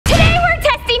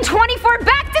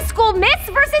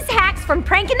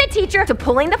pranking the teacher to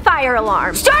pulling the fire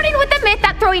alarm. Starting with the myth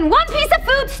that throwing one piece of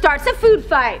food starts a food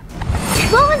fight.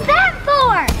 What was that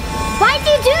for? Why'd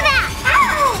you do that?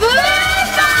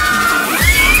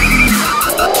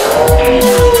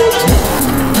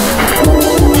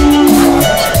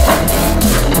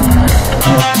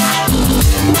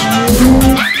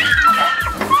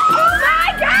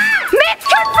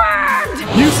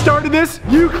 Started this,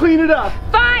 you clean it up.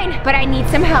 Fine, but I need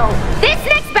some help. This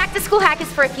next back to school hack is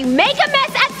for if you make a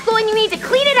mess at school and you need to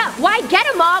clean it up. Why get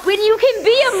a mop when you can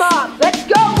be a mop? Let's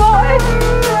go, boys.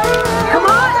 Come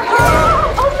on.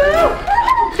 Oh no.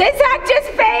 This hack just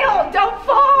failed. Don't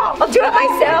fall. I'll do it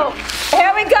myself.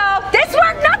 Here we go. This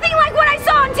worked nothing like what I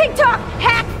saw on TikTok.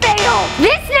 Hack fail.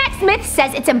 This next myth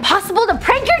says it's impossible to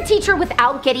prank your teacher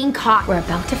without getting caught. We're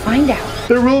about to find out.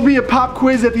 There will be a pop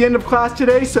quiz at the end of class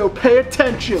today, so pay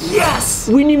attention. Yes!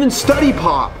 We didn't even study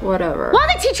pop. Whatever. While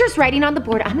the teacher's writing on the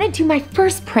board, I'm gonna do my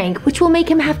first prank, which will make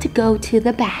him have to go to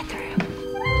the bathroom.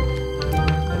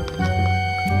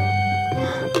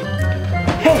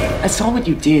 Hey, I saw what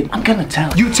you did. I'm gonna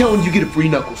tell. You tell him you get a free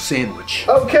knuckle sandwich.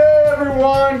 Okay,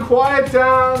 everyone, quiet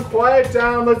down, quiet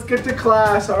down. Let's get to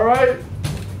class, all right?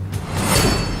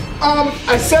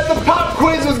 I said the pop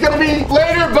quiz was gonna be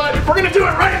later, but we're gonna do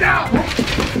it right now.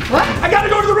 What? I gotta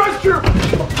go to the restroom.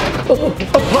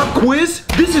 A pop quiz?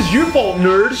 This is your fault,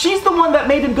 nerd. She's the one that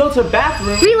made him go to the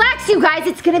bathroom. Relax, you guys,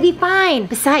 it's gonna be fine.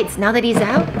 Besides, now that he's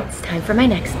out, it's time for my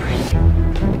next prank.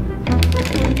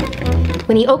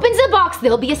 When he opens the box,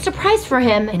 there'll be a surprise for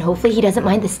him, and hopefully he doesn't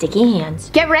mind the sticky hands.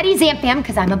 Get ready, Zamfam,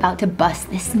 because I'm about to bust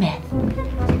this myth.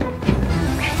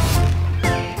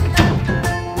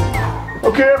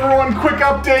 Okay, everyone, quick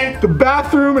update. The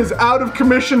bathroom is out of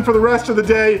commission for the rest of the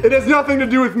day. It has nothing to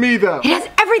do with me, though. It has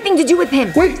everything to do with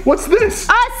him. Wait, what's this?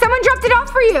 Someone dropped it off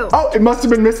for you. Oh, it must have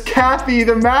been Miss Kathy,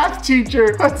 the math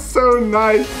teacher. That's so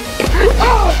nice.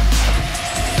 Oh!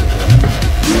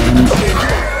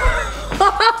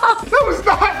 That was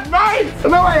not nice.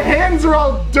 And now my hands are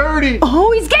all dirty.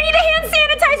 Oh, he's getting the hand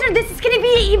sanitizer. This is gonna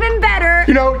be even better.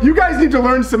 You know, you guys need to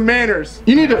learn some manners.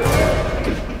 You need to...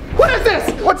 What is this?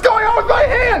 What's going on with my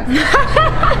hand?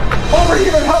 Over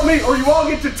here and help me or you all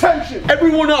get detention.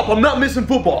 Everyone up, I'm not missing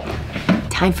football.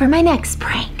 Time for my next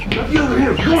prank. Over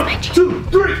here. 1, 2,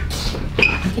 3.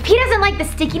 If he doesn't like the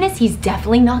stickiness, he's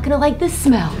definitely not gonna like the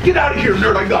smell. Get out of here,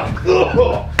 nerd, I got it.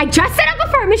 Ugh. I just set up a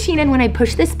fart machine, and when I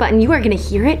push this button, you are gonna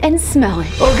hear it and smell it.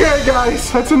 Okay,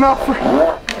 guys, that's enough for...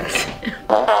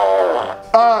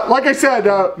 like I said,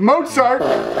 Mozart,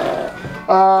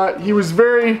 he was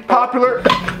very popular.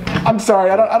 I'm sorry,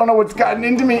 I don't know what's gotten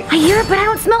into me. I hear it, but I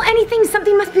don't smell anything.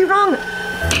 Something must be wrong.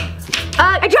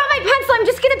 I dropped my pencil. I'm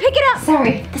just gonna pick it up.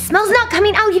 Sorry. The smell's not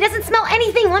coming out. He doesn't smell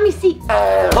anything. Let me see.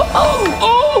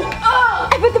 Oh!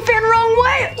 I put the fan wrong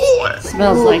way.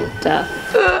 Smells like death.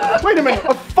 Wait a minute,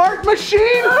 a fart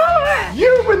machine?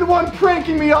 You've been the one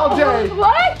pranking me all day.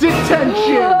 What?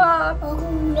 Detention. Oh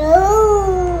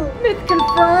no. Myth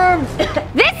confirmed.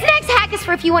 This next hack is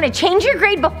for if you want to change your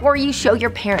grade before you show your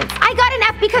parents. I got an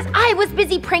F because I was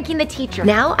busy pranking the teacher.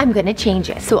 Now I'm gonna change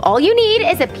it. So all you need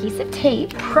is a piece of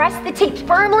tape. Press the tape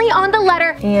firmly on the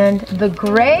letter, and the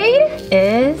grade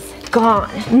is gone.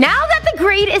 Now that the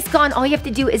grade is gone, all you have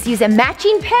to do is use a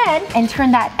matching pen and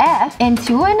turn that F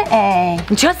into an A.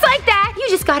 Just like that, you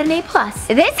just got an A+.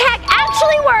 This hack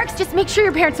actually works. Just make sure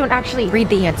your parents don't actually read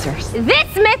the answers.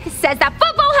 This myth says that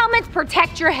football helmets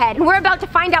protect your head. And we're about to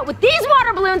find out with these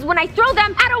water balloons when I throw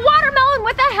them at a watermelon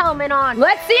with a helmet on.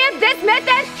 Let's see if this myth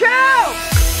is true.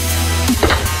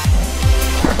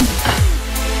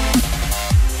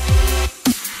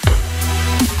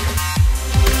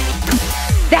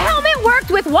 The helmet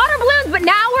worked with water balloons, but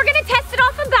now we're gonna test it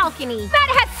off a balcony. Matt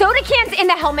has soda cans in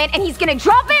the helmet, and he's gonna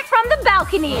drop it from the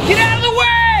balcony. Get out of the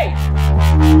way!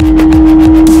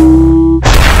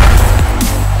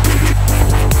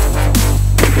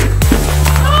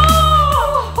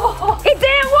 Oh! It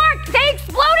didn't work! They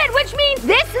exploded, which means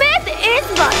this myth is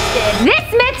busted.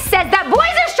 This myth says that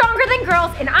boys are stronger than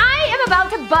girls, and I am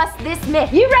about to bust this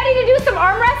myth. You ready to do some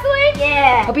arm wrestling?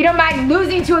 Yeah. Hope you don't mind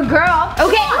losing to a girl.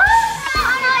 Okay.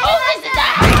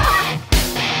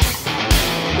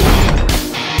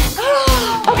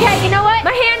 Okay, you know what?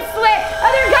 My hand slipped.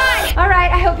 Other guy. All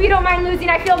right, I hope you don't mind losing.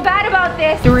 I feel bad about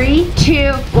this. 3,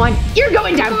 2, 1. You're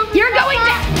going down. You're going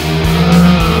down.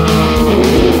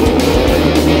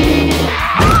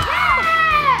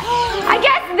 I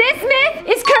guess this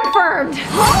myth is confirmed.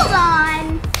 Hold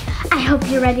on. I hope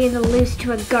you're ready to lose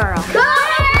to a girl. Come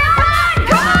on!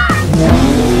 Come on!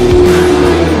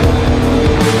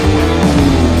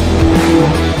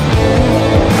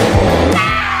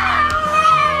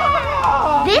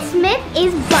 This myth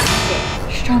is busted.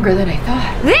 stronger than I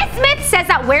thought. This myth says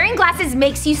that wearing glasses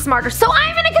makes you smarter, so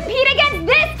I'm gonna compete against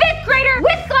this 5th grader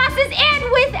with glasses and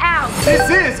without. This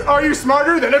is Are You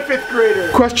Smarter Than a 5th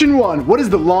Grader? Question 1. What is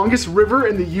the longest river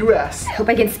in the U.S.? I hope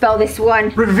I can spell this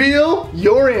one. Reveal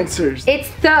your answers. It's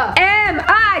the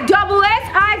M-I-S-S-I-P-P-I.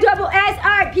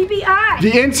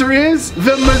 The answer is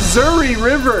the Missouri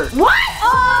River. What?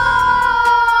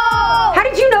 Oh! How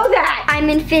did you know that? I'm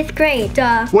in 5th grade,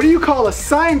 duh. What do you call a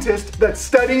scientist that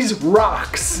studies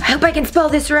rocks? I hope I can spell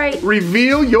this right.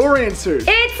 Reveal your answers.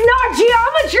 It's not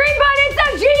geometry, but it's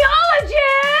a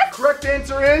geologist! Correct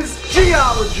answer is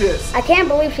geologist. I can't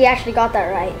believe she actually got that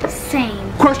right.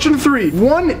 Same. Question 3.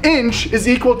 1 inch is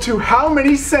equal to how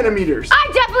many centimeters?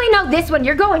 I definitely know this one.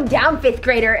 You're going down, 5th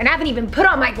grader, and I haven't even put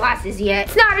on my glasses yet.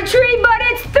 It's not a tree, but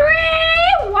it's 3!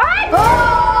 What?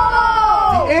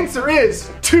 Oh! The answer is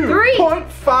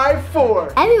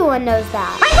 2.54. Everyone knows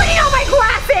that. I'm putting on my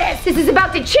glasses! This is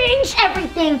about to change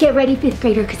everything. Get ready, 5th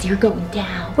grader, because you're going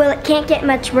down. Well, it can't get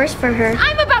much worse for her.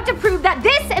 I'm about to prove that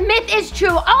this myth is true.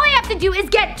 All I have to do is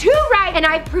get 2 right, and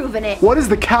I've proven it. What is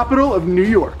the capital of New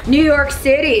York? New York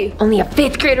City. Only a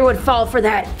 5th grader would fall for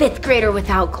that. 5th grader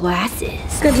without glasses.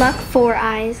 Good luck, 4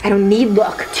 eyes. I don't need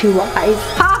luck, 2 eyes.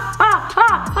 Ha, ha,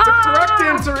 ha, ha. The correct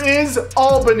answer is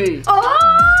Albany. Oh, yeah!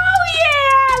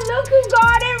 Look who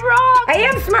got it wrong. I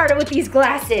am smarter with these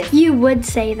glasses. You would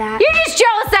say that. You're just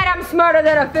jealous that I'm smarter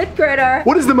than a 5th grader.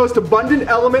 What is the most abundant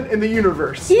element in the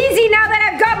universe? Easy now that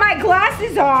I've got my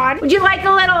glasses on. Would you like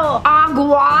a little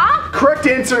agua? Correct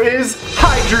answer is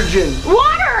hydrogen.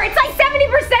 Water! It's like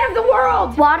 70% of the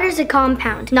world. Water's a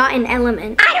compound, not an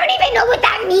element. I don't even know what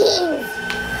that means.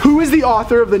 Who is the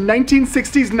author of the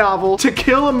 1960s novel To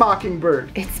Kill a Mockingbird?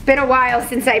 It's been a while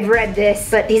since I've read this,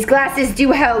 but these glasses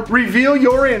do help. Reveal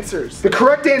your answers. The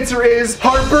correct answer is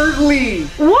Harper Lee.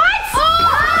 What?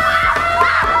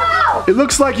 Oh! It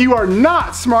looks like you are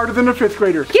not smarter than a 5th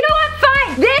grader. You know what?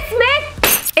 Fine. This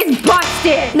myth is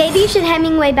busted. Maybe you should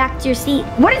Hemingway back to your seat.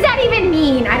 What does that even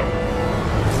mean?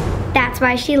 That's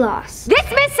why she lost. This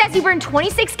myth says you burn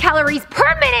 26 calories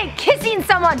per minute kissing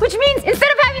someone, which means instead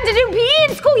of having to do PE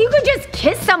in school, you could just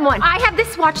kiss someone. I have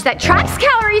this watch that tracks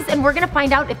calories, and we're gonna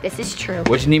find out if this is true.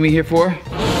 What you need me here for?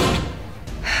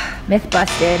 Myth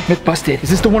busted. Myth busted. Is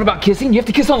this the one about kissing? You have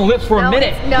to kiss on the lips for a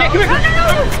minute. No. Yeah, come here. No.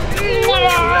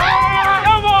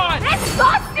 Come on. It's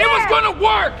busted. It was gonna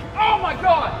work. Oh my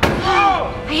God. Oh.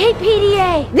 I hate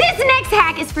PDA. This next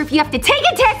hack is for if you have to take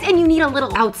a test and you need a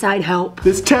little outside help.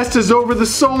 This test is over the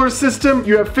solar system.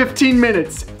 You have 15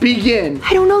 minutes. Begin.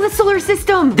 I don't know the solar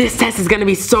system. This test is gonna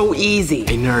be so easy.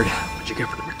 Hey nerd, what'd you get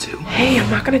for number 2? Hey, I'm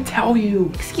not gonna tell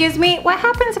you. Excuse me, what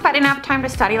happens if I didn't have time to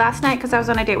study last night because I was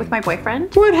on a date with my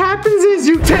boyfriend? What happens is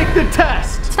you take the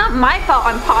test. It's not my fault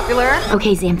I'm popular.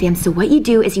 Okay, Zamfam, so what you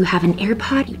do is you have an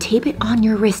AirPod, you tape it on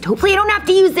your wrist. Hopefully you don't have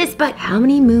to use this, but how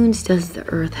many moons does the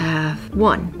Earth have?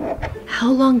 1. How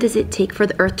long does it take for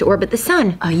the Earth to orbit the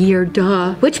sun? A year,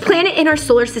 duh. Which planet in our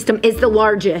solar system is the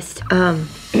largest? I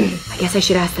guess I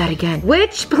should ask that again.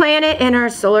 Which planet in our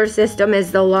solar system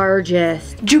is the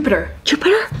largest? Jupiter.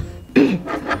 Jupiter?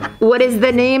 What is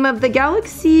the name of the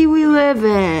galaxy we live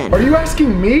in? Are you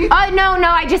asking me? No,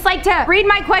 I just like to read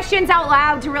my questions out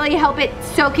loud to really help it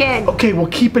soak in. Okay, well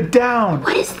keep it down.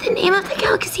 What is the name of the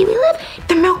galaxy we live in?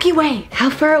 The Milky Way. How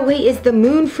far away is the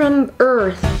moon from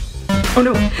Earth? Oh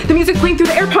no, the music's playing through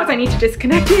the AirPods. I need to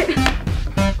disconnect it.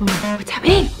 What's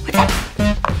happening? What's happening?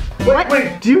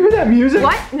 Wait, do you hear that music?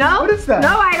 What? No. What is that?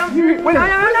 No, I don't. Wait, what is No.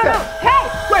 that? Hey!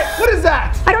 Wait, what is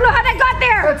that? I don't know how that got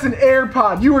there. That's an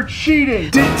AirPod. You were cheating.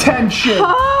 Detention.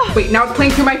 Oh. Wait, now it's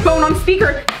playing through my phone on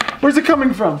speaker. Where's it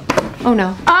coming from? Oh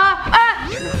no.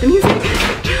 The music.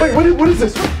 Wait, what is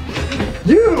this?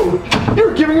 You're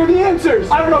giving her the answers.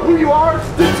 I don't know who you are.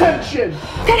 Detention.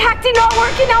 That hack did not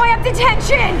work and now I have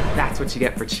detention. That's what you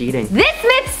get for cheating. This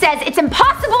myth says it's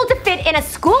impossible to fit in a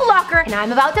school locker, and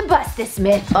I'm about to bust this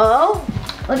myth. Oh,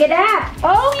 look at that.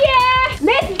 Oh yeah,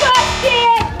 myth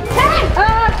busted. Hey,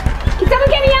 can someone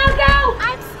get me out though?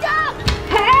 I'm stuck.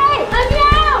 Hey, let me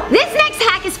out. This next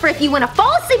hack is for if you want to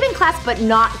fall asleep in class but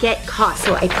not get caught.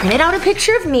 So I printed out a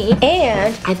picture of me,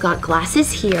 and I've got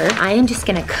glasses here. I am just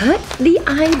gonna cut the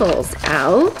eyeballs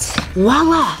out.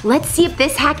 Voila, let's see if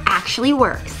this hack actually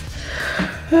works.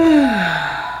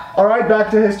 All right, back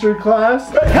to history class.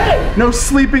 Hey, no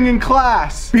sleeping in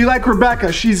class. Be like Rebecca,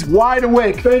 she's wide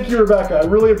awake. Thank you, Rebecca, I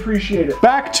really appreciate it.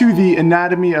 Back to the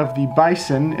anatomy of the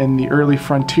bison in the early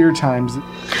frontier times.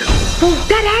 Oh,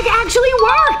 that hack actually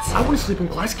worked! I want to sleep in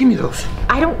class. Give me those.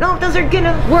 I don't know if those are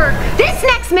gonna work. This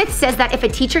next myth says that if a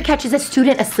teacher catches a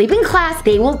student asleep in class,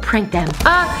 they will prank them.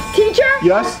 Teacher?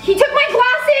 Yes? He took my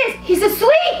glasses! He's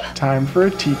asleep! Time for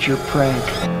a teacher prank.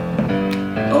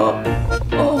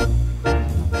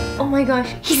 my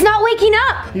gosh. He's not waking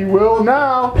up. He will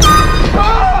now.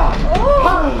 Ah!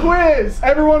 Pop quiz.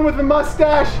 Everyone with a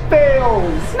mustache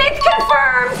fails. Smith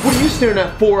confirmed. What are you staring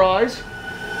at, Four Eyes?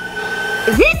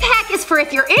 This hack is for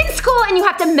if you're in school and you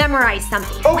have to memorize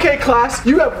something. Okay, class,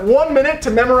 you have 1 minute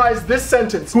to memorize this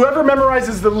sentence. Whoever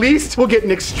memorizes the least will get an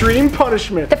extreme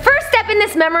punishment. The first step in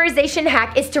this memorization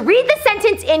hack is to read the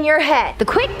sentence in your head. The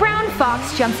quick brown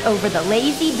fox jumps over the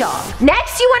lazy dog.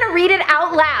 Next, you want to read it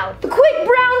out loud. The quick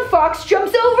brown fox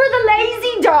jumps over the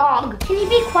lazy dog. Can you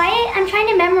be quiet? I'm trying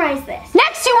to memorize this.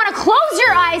 Next, you want to close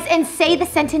your eyes and say the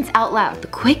sentence out loud. The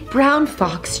quick brown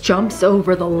fox jumps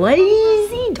over the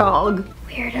lazy dog.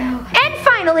 Weirdo. And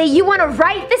finally, you want to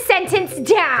write the sentence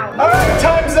down. All right,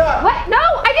 time's up. What? No,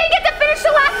 I didn't get to finish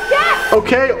the last step.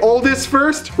 Okay, oldest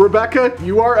first. Rebecca,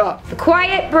 you are up. The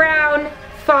quiet brown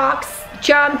fox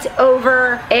jumped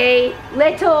over a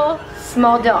little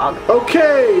small dog.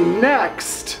 Okay,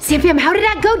 next. Zamfam, how did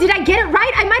that go? Did I get it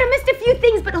right? I might have missed a few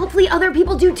things, but hopefully other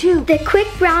people do too. The quick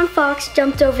brown fox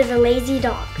jumped over the lazy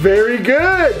dog. Very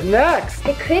good. Next.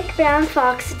 The quick brown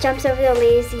fox jumps over the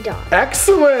lazy dog.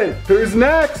 Excellent. Who's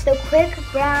next? The quick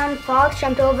brown fox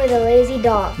jumped over the lazy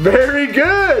dog. Very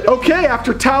good. Okay,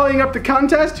 after tallying up the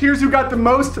contest, here's who got the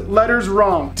most letters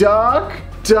wrong. Duck,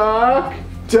 duck,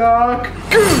 duck,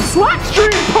 goose.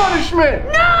 Extreme punishment.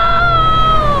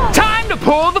 No! Time to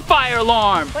pull the fire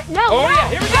alarm. What? No, Oh no. yeah,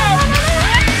 here we go.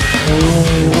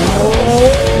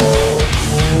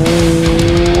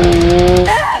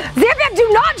 Zamfam, do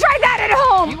not try that at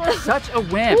home. You are such a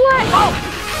wimp. What?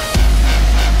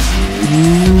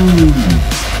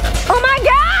 Oh my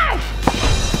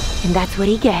gosh! And that's what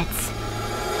he gets.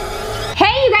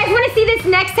 Hey, you guys want to see this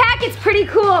next hack? It's pretty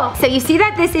cool. So you see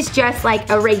that this is just like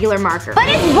a regular marker. But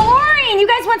it's boring! You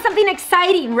guys want something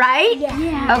exciting, right?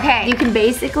 Yeah. Okay, you can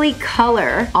basically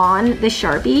color on the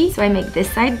Sharpie. So I make this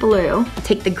side blue. I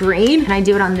take the green and I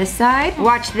do it on this side.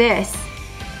 Watch this.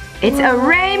 It's a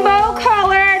rainbow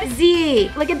colored Z.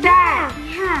 Look at that.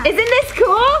 Yeah. Isn't this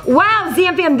cool? Wow,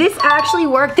 Zamfam, this actually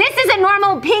worked. This is a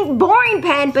normal pink boring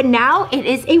pen, but now it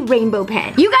is a rainbow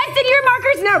pen. You guys did your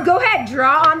markers? Now go ahead,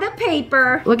 draw on the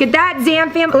paper. Look at that,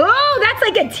 Zamfam. Oh, that's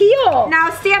like a teal. Now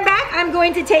stand back. I'm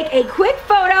going to take a quick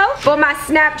photo for my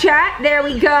Snapchat. There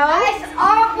we go. Nice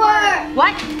artwork.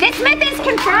 What? This myth is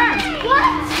confirmed.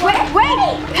 What?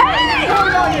 Wait. Hey!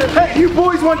 Hey, you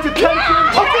boys want detention?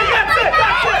 Okay, that's it.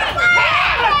 That's it.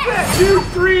 2,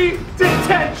 3,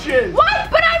 detention.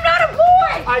 What? But I'm not a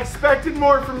boy. I expected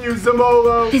more from you,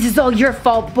 Zamolo. This is all your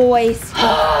fault, boys.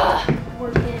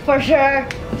 For sure.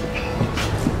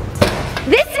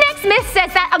 This next myth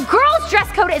says that a girl's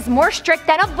dress code is more strict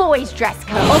than a boy's dress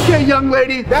code. Okay, young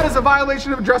lady, that is a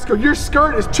violation of dress code. Your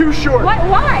skirt is too short. What?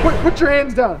 Why? Put your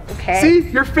hands down. Okay. See,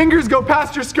 your fingers go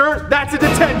past your skirt. That's a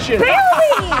detention.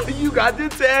 Really? You got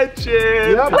detention.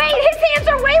 Yep. Wait, his hands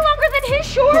are way longer than his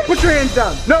shorts. Put your hands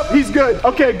down. Nope, he's good.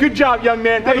 Okay, good job, young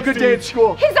man. Have a good day at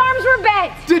school. His arms were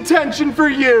bent. Detention for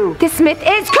you. This myth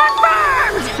is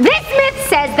confirmed. This myth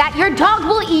says that your dog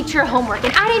will eat your homework.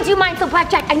 And I didn't do mine, so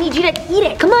Blackjack, I need you to eat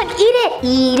it. Come on, eat it.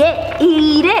 Eat it.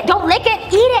 Eat it. Don't lick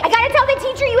it. Eat it. I gotta tell the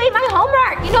teacher you ate my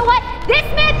homework. You know what? This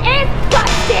myth is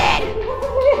busted.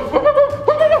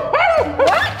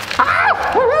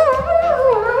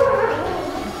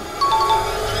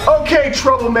 Okay,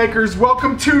 troublemakers,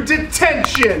 welcome to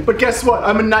detention. But guess what?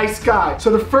 I'm a nice guy. So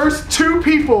the first 2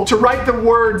 people to write the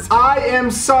words I am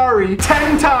sorry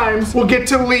 10 times will get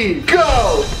to leave.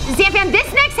 Go! Zamfam,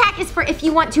 this next hack is for if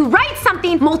you want to write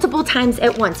something multiple times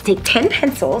at once. Take 10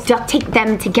 pencils, duct tape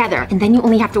them together, and then you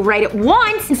only have to write it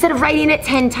once instead of writing it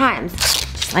 10 times.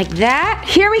 Just like that.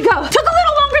 Here we go. Took a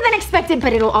little longer than expected,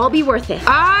 but it'll all be worth it.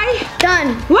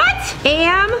 Done.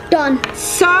 Am Done.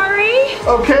 sorry.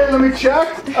 Okay, let me check.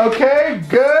 Okay,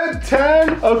 good.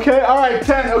 10. Okay, all right,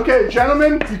 10. Okay,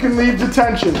 gentlemen, you can leave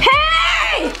detention.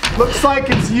 Hey! Looks like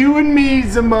it's you and me,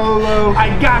 Zamolo. I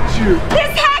got you.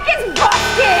 This hack is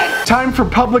busted! Time for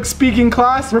public speaking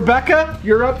class. Rebecca,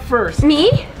 you're up first.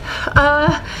 Me?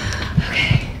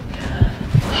 Okay.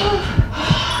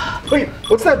 Wait,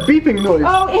 what's that beeping noise?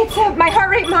 Oh, it's my heart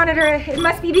rate monitor. It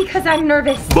must be because I'm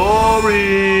nervous.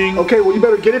 Boring. Okay, well you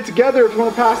better get it together if you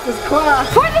want to pass this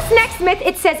class. For this next myth,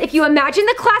 it says if you imagine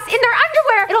the class in their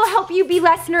underwear, it'll help you be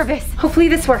less nervous. Hopefully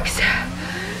this works.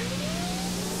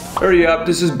 Hurry up,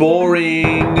 this is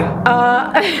boring.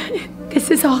 This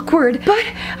is awkward, but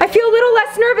I feel a little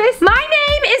less nervous. My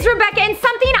name is Rebecca, and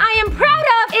something I am proud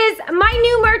of is my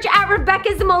new merch at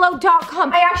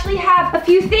RebeccaZamolo.com. I actually have a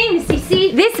few things. You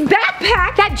see this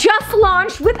backpack that just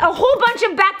launched with a whole bunch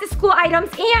of back to school items,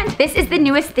 and this is the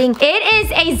newest thing. It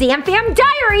is a Zamfam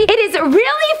diary. It is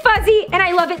really fuzzy and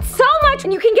I love it so much,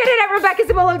 and you can get it at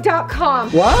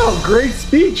RebeccaZamolo.com. Wow, great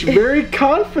speech. Very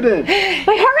confident.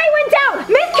 My heart rate went down.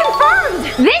 Myth confirmed.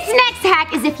 This next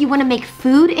hack is if you want to make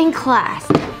food in class.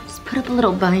 Just put up a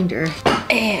little binder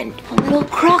and a little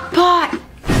crock pot.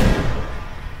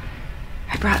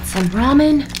 I brought some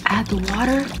ramen. Add the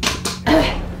water.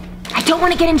 I don't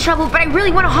want to get in trouble, but I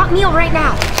really want a hot meal right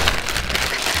now.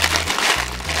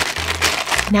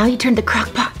 Now you turn the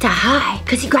crock pot to high,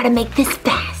 because you gotta make this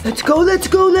fast. Let's go, let's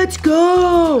go, let's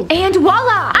go. And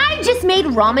voila! I just made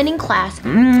ramen in class.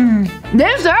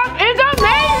 This hack is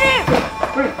amazing!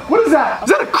 Wait, what is that? Is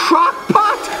that a crock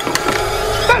pot?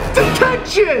 That's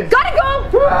detention! Gotta go!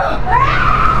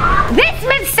 This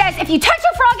myth says if you touch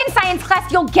a frog in science class,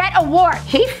 you'll get a wart.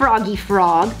 Hey, Froggy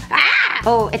Frog.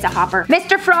 Oh, it's a hopper.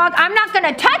 Mr. Frog, I'm not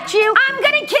gonna touch you. I'm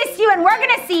gonna kiss you, and we're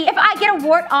gonna see if I get a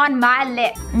wart on my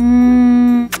lip.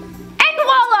 And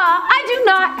voila, I do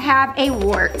not have a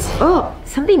wart. Oh,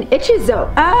 something itches though.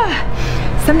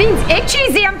 Something's itchy,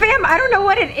 Zamfam. I don't know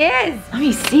what it is. Let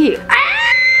me see.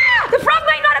 The frog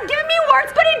might not have given me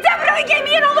warts, but it definitely gave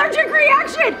me an allergic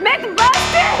reaction. Myth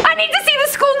busted. I need to see the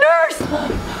school nurse.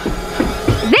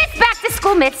 This back to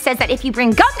school myth says that if you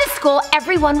bring gum to school,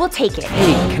 everyone will take it.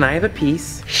 Hey, can I have a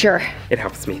piece? Sure. It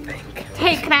helps me think.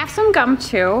 Hey, can I have some gum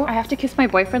too? I have to kiss my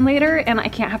boyfriend later and I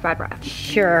can't have bad breath.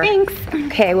 Sure. Thanks.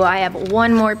 Okay, well I have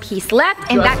one more piece left,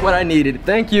 and That's what I needed.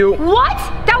 Thank you. What?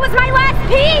 That was my last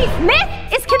piece! Myth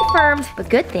is confirmed. But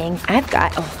good thing, I've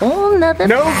got a whole nother.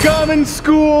 No gum in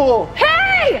school!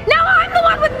 Hey! Now I'm the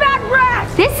one with bad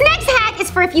breath! This next hack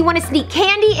is for if you want to sneak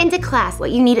candy into class.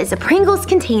 What you need is a Pringles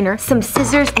container, some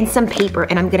scissors, and some paper.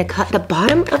 And I'm gonna cut the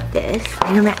bottom of this.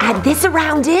 And I'm gonna add this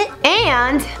around it.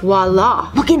 And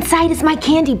voila. Look, inside is my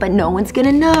candy, but no one's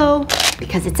gonna know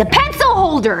because it's a pencil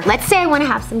holder. Let's say I want to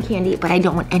have some candy, but I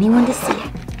don't want anyone to see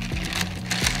it.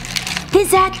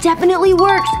 This hack definitely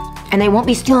works. And they won't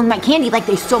be stealing my candy like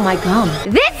they stole my gum.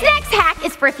 This next hack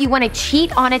is for if you want to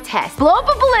cheat on a test. Blow up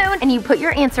a balloon and you put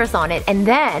your answers on it, and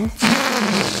then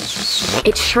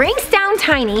it shrinks down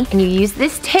tiny, and you use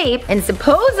this tape, and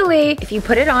supposedly if you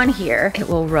put it on here, it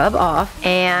will rub off,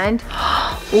 and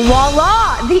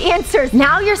voila, the answers.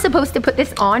 Now you're supposed to put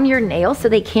this on your nails so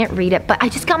they can't read it, but I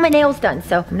just got my nails done,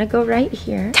 so I'm gonna go right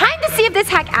here. Time to see if this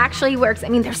hack actually works. I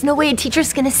mean, there's no way a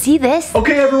teacher's gonna see this.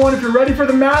 Okay, everyone, if you're ready for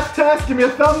the math test, give me a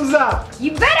thumbs up.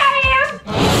 You bet I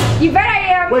am! You bet I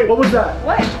am! Wait, what was that?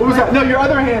 What? What was that? No, your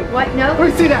other hand. What? No?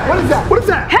 Let me see that. What is that? What is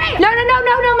that? Hey! No,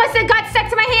 must have got stuck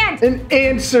to my hand! An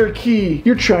answer key.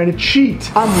 You're trying to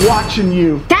cheat. I'm watching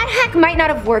you. That hack might not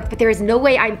have worked, but there is no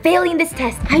way I'm failing this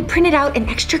test. I printed out an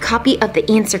extra copy of the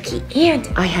answer key, and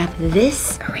I have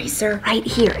this eraser right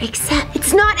here, except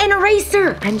it's not an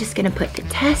eraser. I'm just gonna put the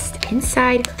test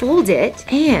inside, fold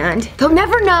it, and they'll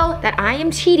never know that I am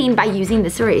cheating by using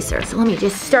this eraser. So let me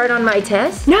just start on my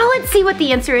test. Now let's see what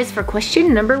the answer is for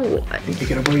question number 1. You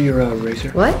gotta wear your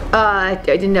eraser. What? I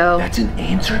didn't know. That's an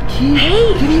answer key.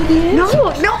 Hey! Give me the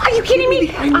answer. No, are you kidding me?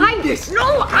 I'm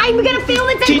gonna fail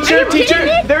this. Are you kidding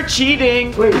me? They're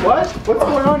cheating. Wait, what? What's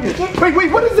going on here?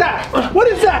 Wait, what is that? What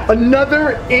is that?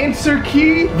 Another answer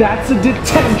key? That's a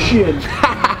detention.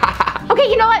 Okay,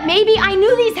 you know what? Maybe I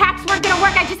knew these hacks weren't gonna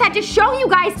work. I just had to show you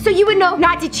guys so you would know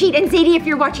not to cheat. And Zadie, if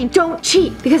you're watching, don't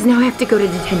cheat, because now I have to go to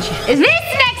detention. This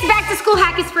next back to school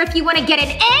hack is for if you want to get an A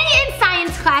in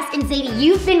science class. And Zadie,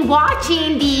 you've been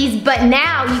watching these, but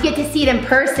now you get to see it in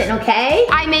person, okay?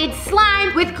 I made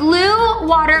slime with glue,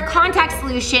 water, contact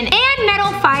solution, and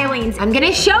metal filings. I'm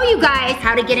gonna show you guys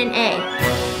how to get an A.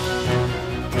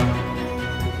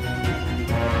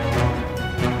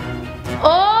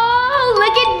 Oh,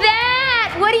 look at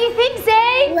that! What do you think,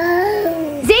 Zay?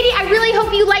 Whoa. Zadie, I really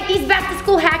hope you like these back to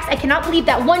school hacks. I cannot believe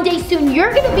that one day soon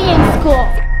you're gonna be in school.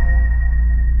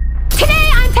 Today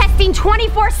I'm testing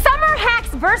 24 summer hacks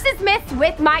versus myths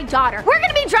with my daughter. We're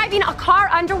gonna be driving a car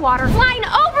underwater, flying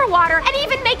over water, and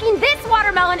even making this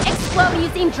watermelon explode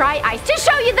using dry ice to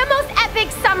show you the most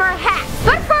epic summer hacks.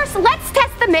 But first, let's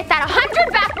test the myth that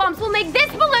 100 bath bombs will make this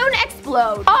balloon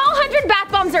explode. All 100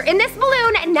 bath bombs are in this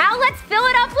balloon, and now let's fill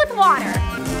it up with water.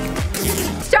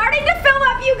 Starting to fill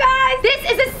up, you guys.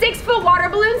 This is a 6-foot water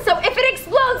balloon, so if it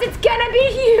explodes, it's gonna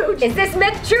be huge. Is this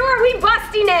myth true, or are we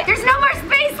busting it? There's no more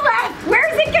space left. Where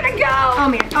is it gonna go? Oh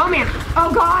man,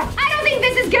 oh god. I don't think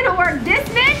this is gonna work. This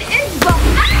myth is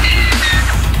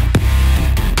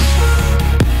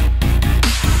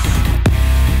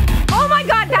Oh my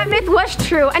god, that myth was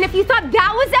true, and if you thought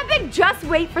that was epic, just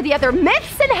wait for the other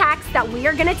myths and hacks that we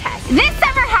are gonna test. This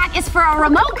summer hack is for a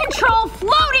remote control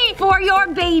floaty for your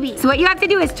baby. So what you have to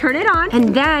do is turn it on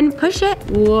and then push it.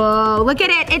 Whoa, look at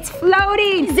it, it's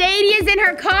floating. Zadie is in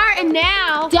her car, and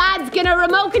now Dad's gonna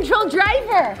remote control drive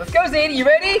her. Let's go, Zadie. You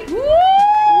ready? Woo!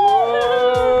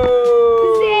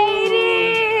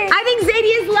 Zadie! I think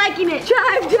Zadie is liking it.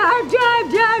 Drive, drive, drive,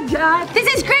 drive, drive. This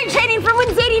is great training for when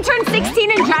Zadie turns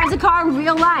 16 and drives a car in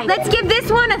real life. Let's give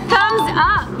this one a thumbs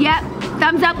up. Yep,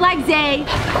 thumbs up like Zay.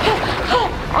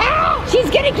 She's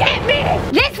gonna get me!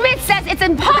 This myth says it's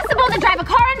impossible to drive a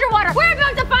car underwater. We're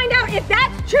about to find out if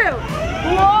that's true.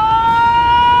 Whoa!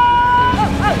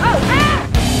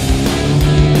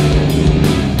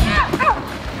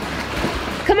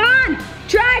 Come on,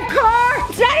 drive car!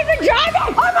 It's not even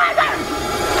driving! Oh my God!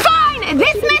 Fine,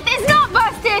 this myth is not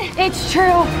busted. It's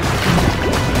true.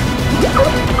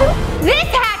 This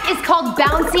hack is called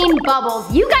bouncing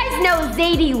bubbles. You guys know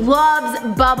Zadie loves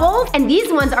bubbles, and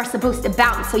these ones are supposed to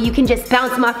bounce, so you can just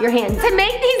bounce them off your hands. To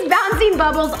make these bouncing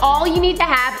bubbles, all you need to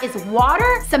have is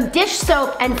water, some dish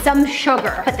soap, and some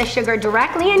sugar. Put the sugar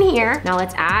directly in here. Now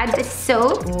let's add the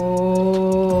soap.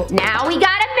 Oh. Now we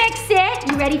gotta mix it.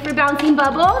 You ready for bouncing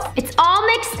bubbles? It's all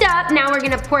mixed up. Now we're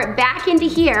gonna pour it back into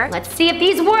here. Let's see if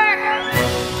these work.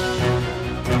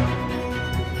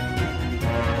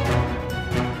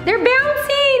 They're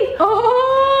bouncing!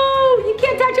 Oh, you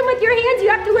can't touch them with your hands. You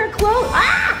have to wear clothes.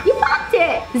 Ah, you popped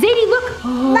it. Zadie, look.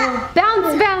 Oh.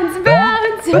 Bounce, bounce,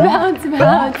 bounce, bounce,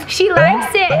 bounce. She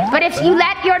likes it, but if you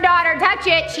let your daughter touch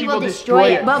it, she will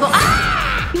destroy it. Bubble.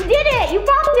 Ah, you did it. You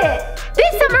popped it.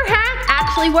 This summer hack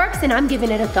actually works, and I'm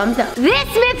giving it a thumbs up.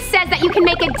 This myth says that you can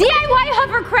make a DIY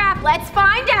hovercraft. Let's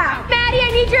find out. Maddie, I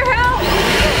need your help.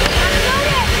 Unload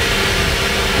it.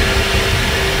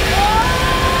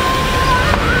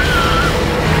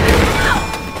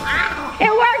 It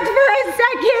worked for a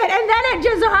second, and then it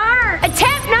just hurt.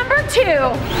 Attempt number 2.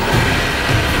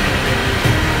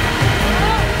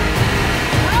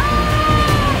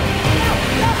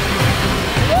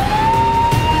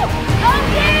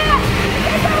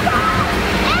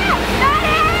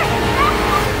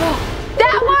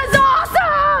 That was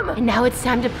awesome! And now it's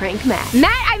time to prank Matt.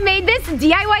 Matt, I made this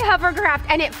DIY hovercraft,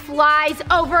 and it flies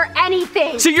over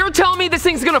anything. So you're telling me this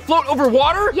thing's gonna float over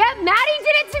water? Yep, Maddie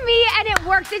did it to me, and it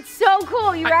worked. It's so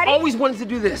cool. You ready? I always wanted to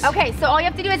do this. Okay, so all you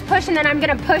have to do is push, and then I'm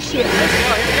gonna push you. Here we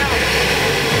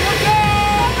go.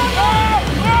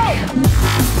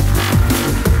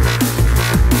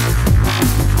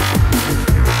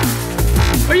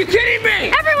 Are you kidding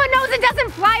me? Everyone knows it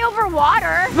doesn't fly over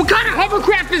water. What kind of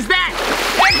hovercraft is that?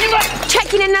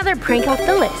 Checking another prank off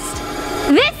the list.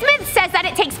 This myth says that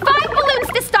it takes 5 balloons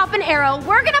to stop an arrow.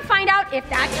 We're gonna find out if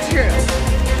that's true.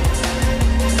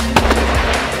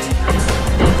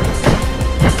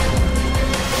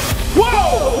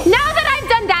 Whoa! Now that I've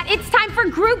done that, it's time for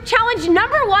group challenge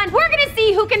number 1. We're gonna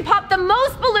see who can pop the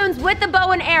most balloons with the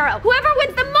bow and arrow. Whoever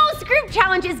wins the most group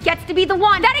challenges gets to be the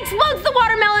one that explodes the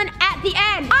watermelon at the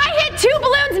end. I hit 2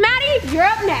 balloons, Maddie. You're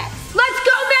up next. Let's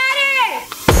go, Maddie!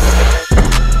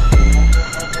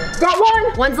 Got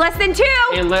 1. One's less than 2.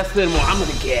 And less than what I'm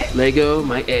gonna get. Lego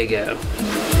my ego.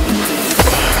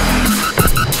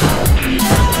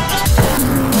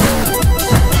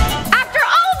 After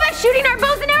all of us shooting our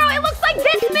bows and arrow, it looks like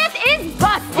this myth is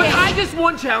busted. But I just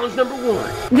won challenge number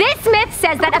 1. This myth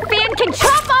says that a fan can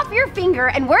chop off your finger,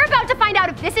 and we're about to find out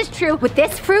if this is true with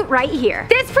this fruit right here.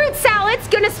 This fruit salad's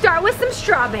gonna start with some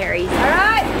strawberries. All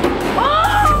right.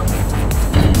 Oh!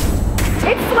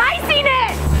 It's slicing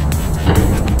it!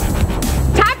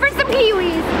 Time for some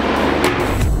kiwis.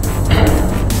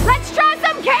 Let's try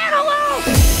some cantaloupe!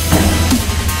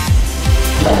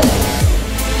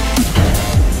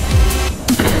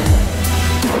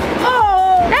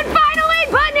 Oh! And finally,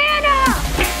 banana!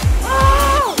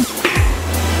 Oh!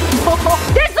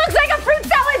 This looks like a fruit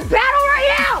salad battle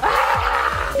royale!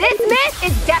 Ah! This myth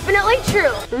is definitely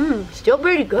true. Still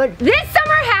pretty good. This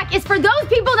summer hack is for those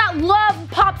people that love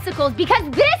popsicles, because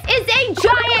this is a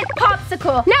giant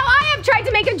popsicle. Now, I have tried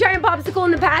to make a giant popsicle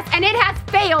in the past, and it has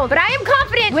failed, but I am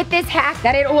confident with this hack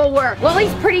that it will work. Well, at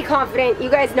least pretty confident. You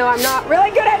guys know I'm not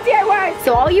really good at DIY.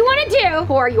 So all you want to do,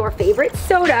 pour your favorite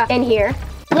soda in here.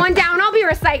 1 down, I'll be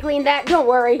recycling that, don't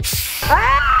worry.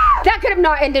 Ah! That could have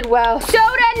not ended well.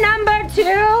 Soda number 2.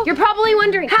 You're probably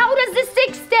wondering, how does the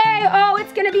stick stay? Oh,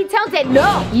 it's gonna be tilted.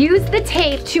 No, use the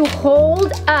tape to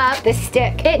hold up the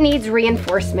stick. It needs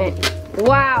reinforcement.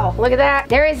 Wow, look at that.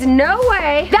 There is no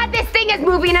way that this thing is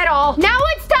moving at all. Now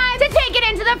it's time to take it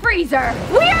into the freezer.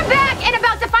 We are back and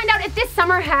about to find out if this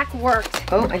summer hack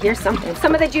worked. Oh, I hear something.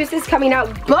 Some of the juice is coming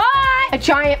out, but a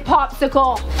giant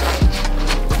popsicle.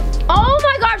 Oh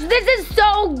my gosh, this is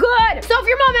so good. So if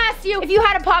your mom asks you if you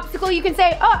had a popsicle, you can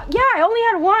say, oh, yeah, I only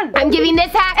had one. I'm giving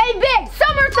this hack a big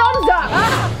summer thumbs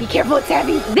up. Be careful, it's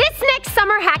heavy. This next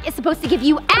summer hack is supposed to give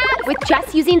you abs with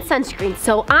just using sunscreen.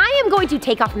 So I am going to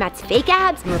take off Matt's fake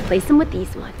abs and replace them with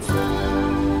these ones.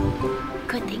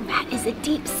 Good thing Matt is a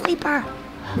deep sleeper.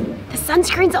 The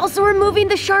sunscreen's also removing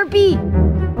the Sharpie.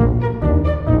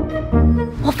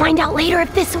 We'll find out later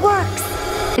if this works.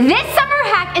 This summer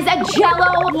hack is a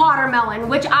Jell-O watermelon,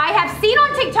 which I have seen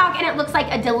on TikTok and it looks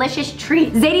like a delicious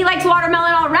treat. Zadie likes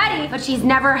watermelon already, but she's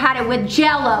never had it with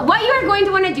Jell-O. What you are going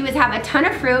to want to do is have a ton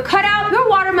of fruit, cut out your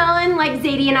watermelon like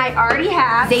Zadie and I already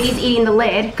have. Zadie's eating the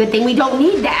lid. Good thing we don't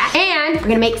need that. And we're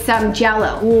gonna make some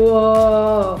Jell-O.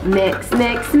 Whoa. Mix,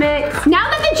 mix, mix. Now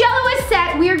that the Jell-O is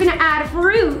set, we are gonna add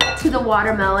fruit to the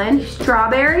watermelon.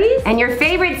 Strawberries. And your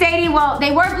favorite, Zadie, well,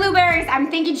 they were blueberries. I'm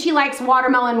thinking she likes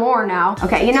watermelon more now.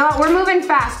 Okay, you know what? We're moving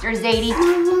faster, Zadie.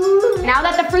 Now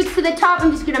that the fruit's to the top,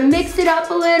 I'm just gonna mix it up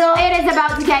a little. It is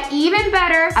about to get even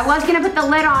better. I was gonna put the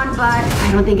lid on, but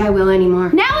I don't think I will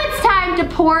anymore. Now it's time to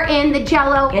pour in the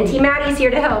Jell-O. Auntie Maddie's here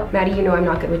to help. Maddie, you know I'm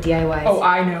not good with DIYs. Oh,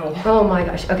 I know. Oh my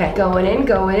gosh. Okay, going in,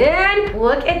 going in.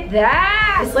 Look at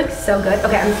that. This looks so good.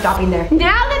 Okay, I'm stopping there.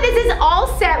 Now that this is all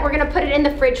set, we're gonna put it in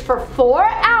the fridge for 4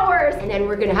 hours, and then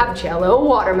we're gonna have Jell-O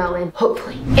watermelon,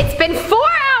 hopefully. It's been 4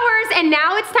 hours, and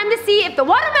now it's time to see if the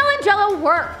watermelon Jell-O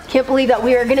worked. Can't believe that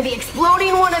we are gonna be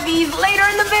exploding one of these later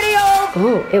in the video.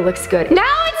 Oh, it looks good.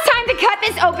 Now it's time to cut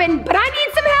this open, but I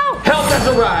need some help. Help has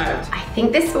arrived. I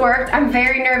think this worked. I'm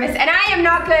very nervous, and I am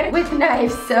not good with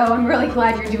knives, so I'm really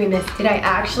glad you're doing this. Did I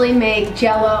actually make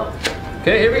Jell-O?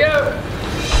 Okay, here we go.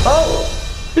 Oh.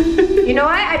 You know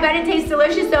what? I bet it tastes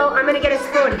delicious, so I'm gonna get a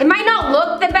spoon. It might not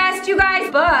look the best, you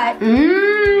guys, but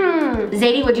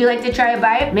Zadie, would you like to try a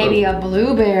bite? Maybe a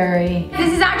blueberry.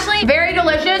 This is actually very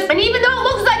delicious, and even though it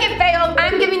looks like it failed,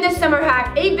 I'm giving this summer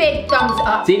hack a big thumbs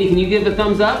up. Zadie, can you give a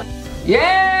thumbs up?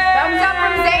 Yeah! Thumbs up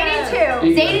from Zadie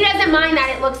too. Zadie doesn't mind that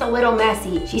it looks a little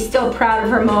messy. She's still proud of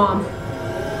her mom.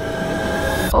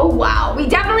 Oh wow, we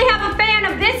definitely have a fan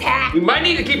of this hack. We might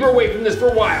need to keep her away from this for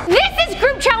a while. This is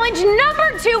group challenge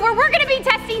number 2, where we're gonna be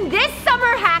testing this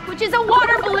summer hack, which is a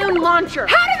water balloon launcher.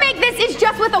 How to make this is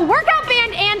just with a workout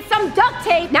band and some duct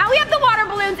tape. Now we have the water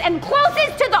balloons, and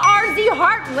closest to the RZ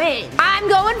heart wins. I'm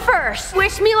going first.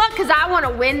 Wish me luck, because I want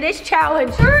to win this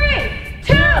challenge. 3,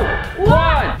 2,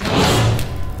 1.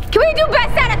 Can we do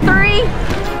best out of 3?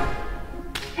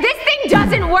 This thing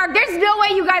doesn't work. There's no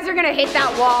way you guys are gonna hit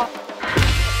that wall.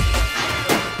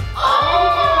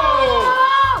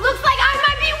 Oh! Looks like I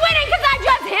might be winning because I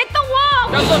just hit the wall.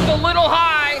 That looked a little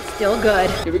high. Still good.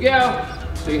 Here we go.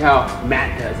 See how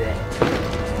Matt does it.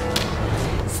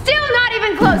 Still not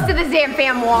even close to the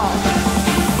Zamfam wall.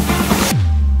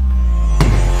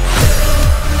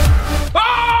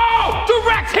 Oh!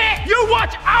 Direct hit! You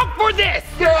watch out for this!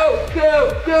 Go,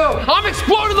 go, go! I'm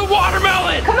exploding the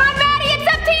watermelon! Come on, Maddie, it's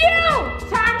up to you!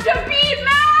 Time to beat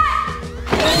Matt!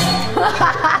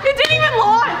 It didn't even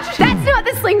launch! That's not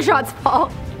the slingshot's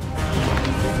fault.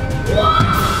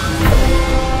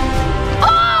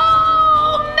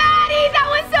 Oh, Maddie, that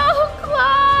was so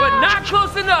close! But not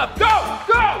close enough! Go,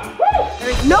 go! Woo!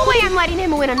 There's no way I'm letting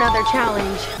him win another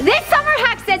challenge. This summer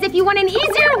hack says if you want an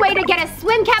easier way to get a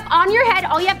swim cap on your head,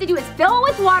 all you have to do is fill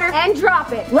it with water and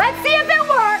drop it. Let's see if it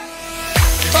works.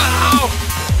 Ow!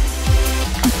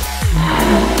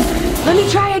 Let me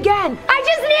try again. I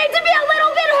just need to be a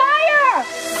little bit higher.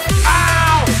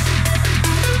 Ow!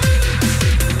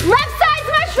 Left side's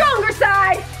my stronger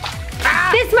side. Ah!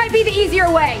 This might be the easier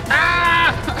way.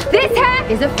 Ah! This hack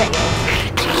is a fail.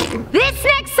 This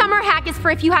next summer hack is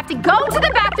for if you have to go to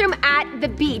the bathroom at the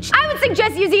beach. I would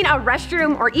suggest using a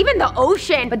restroom or even the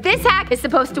ocean, but this hack is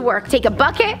supposed to work. Take a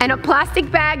bucket and a plastic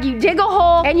bag, you dig a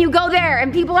hole, and you go there,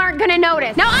 and people aren't gonna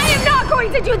notice. Now, I am not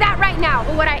going to do that right now,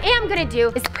 but what I am gonna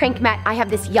do is prank Matt. I have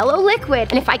this yellow liquid,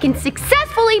 and if I can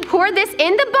successfully pour this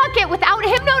in the bucket without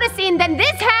him noticing, then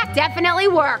this hack definitely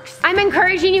works. I'm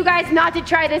encouraging you guys not to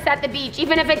try this at the beach,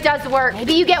 even if it does work.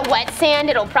 Maybe you get wet sand,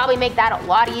 it'll probably make that a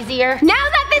lot easier. Now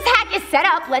that this hack is set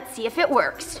up, let's see if it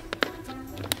works.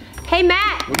 Hey,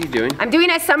 Matt. What are you doing? I'm doing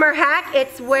a summer hack.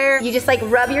 It's where you just like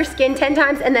rub your skin 10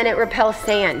 times and then it repels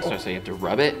sand. So you have to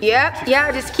rub it? Yep,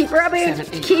 yeah, just keep rubbing,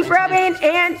 7, 8, keep rubbing,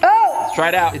 and oh! Let's try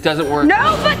it out. It doesn't work.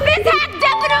 No, but this hack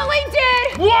definitely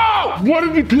did! Whoa! What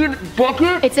did you pee in the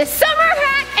bucket? It's a summer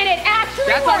hack and it actually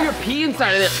That's works. all your pee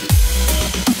inside of it.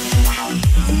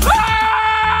 Ah!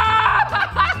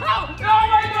 Oh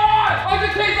my god! I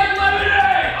can taste like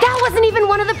lemonade! That wasn't even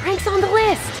one of the pranks on the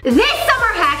list. This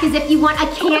summer hack is if you want a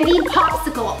candy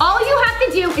popsicle. All you have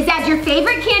to do is add your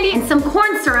favorite candy and some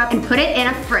corn syrup and put it in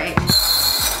a fridge.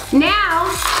 Now,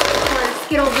 pour the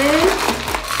Skittles in.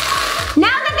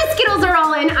 Now that the Skittles are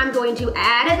all in, I'm going to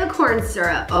add the corn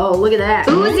syrup. Oh, look at that.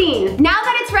 Oozing. Now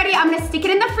that it's ready, I'm gonna stick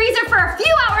it in the freezer for a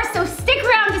few hours, so stick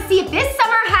around to see if this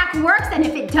summer hack works, and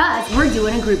if it does, we're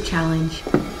doing a group challenge.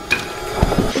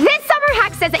 This summer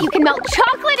hack says that you can melt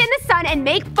chocolate in the sun and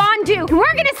make fondue. And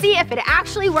we're gonna see if it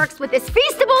actually works with this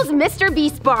Feastables Mr.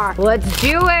 Beast bar. Let's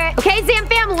do it. Okay, Zam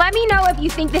fam, let me know if you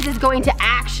think this is going to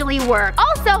actually work.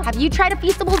 Also, have you tried a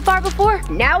Feastables bar before?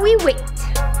 Now we wait.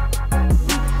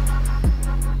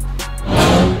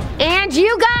 And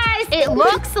you guys, it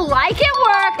looks like it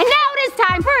worked. And now it is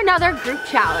time for another group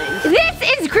challenge.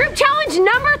 This is group challenge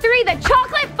number 3, the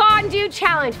chocolate fondue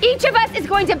challenge. Each of us is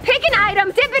going to pick an item,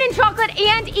 dip it in chocolate,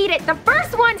 and eat it. The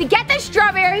first one to get the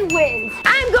strawberry wins.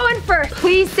 I'm going first.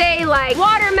 Please say like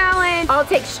watermelon. I'll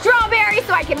take strawberry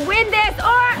so I can win this,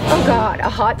 or, oh God, a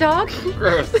hot dog?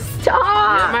 Gross. Stop.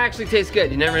 Yeah, it might actually taste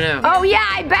good. You never know. Oh yeah,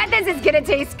 I bet this is gonna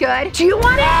taste good. Do you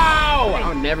want it? No! I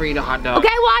would never eat a hot dog. Okay,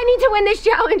 well I need to win this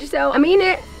challenge, so I'm eating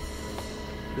it.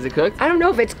 Is it cooked? I don't know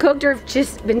if it's cooked or if it's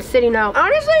just been sitting out.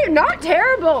 Honestly, not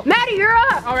terrible. Maddie, you're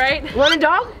up. All right. Want a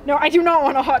dog? No, I do not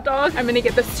want a hot dog. I'm gonna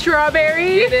get the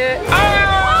strawberry. Get it. Oh!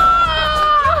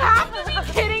 You have to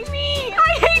be kidding me.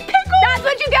 I hate pickles. That's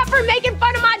what you get for making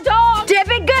fun of my dog. Dip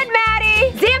it good,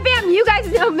 Maddie. Zam fam, you guys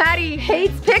know Maddie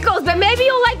hates pickles, but maybe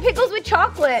you'll like pickles with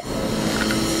chocolate.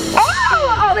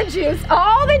 Oh, all the juice,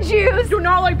 all the juice. Do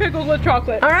not like pickles with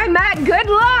chocolate. All right, Matt, good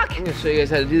luck. I'm gonna show you guys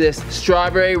how to do this.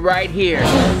 Strawberry right here.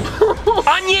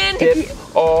 Onion. Dip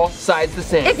all sides the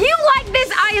same. If you like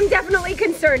this, I am definitely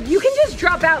concerned. You can just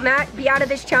drop out, Matt. Be out of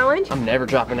this challenge. I'm never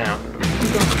dropping out.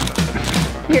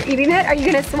 You're eating it? Are you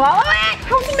gonna swallow it?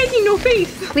 How's he making no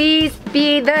face? Please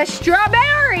be the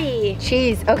strawberry.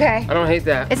 Cheese, okay. I don't hate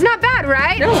that. It's not bad,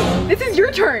 right? No, this is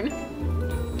your turn.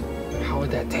 How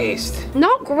would that taste?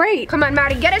 Not great. Come on,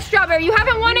 Maddie, get a strawberry. You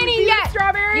haven't won any yet.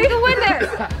 Strawberry. You can win this.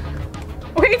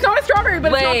 Okay, it's not a strawberry,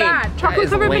 but it's not Lame. bad. Chocolate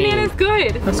covered banana is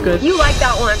good. That's good. You like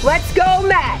that one. Let's go,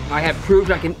 Matt. I have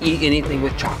proved I can eat anything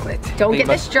with chocolate. Don't get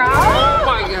the straw. Oh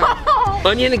my God.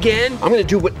 Onion again. I'm gonna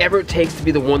do whatever it takes to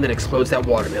be the one that explodes that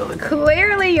watermelon.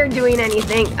 Clearly you're doing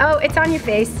anything. Oh, it's on your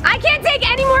face. I can't take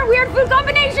any more weird food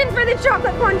combinations for the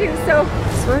chocolate fondue, so.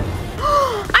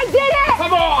 I did it!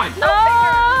 Come on!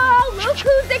 Oh, look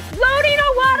who's exploding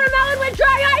a watermelon with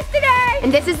dry ice today!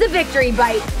 And this is the victory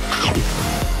bite.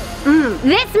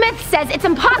 This myth says it's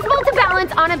impossible to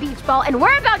balance on a beach ball, and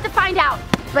we're about to find out.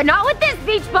 But not with this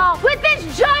beach ball, with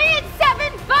this giant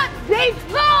 7-foot beach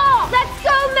ball! Let's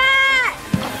go, Matt!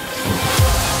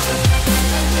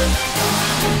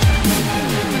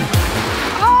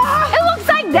 Oh, it looks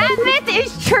like that myth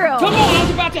is true. Come on, I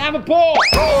was about to have a ball.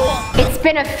 It's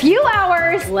been a few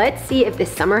hours. Let's see if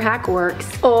this summer hack works.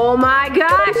 Oh my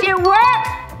gosh, it worked!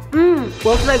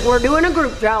 Looks like we're doing a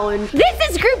group challenge. This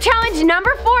is group challenge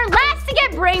number 4. Last to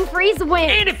get brain freeze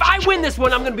wins. And if I win this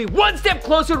one, I'm gonna be one step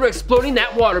closer to exploding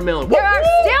that watermelon. There are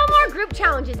still more group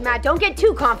challenges, Matt. Don't get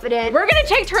too confident. We're gonna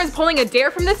take turns pulling a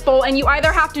dare from this bowl, and you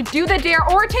either have to do the dare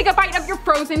or take a bite of your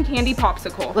frozen candy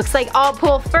popsicle. Looks like I'll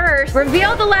pull first.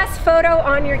 Reveal the last photo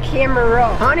on your camera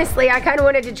roll. Honestly, I kind of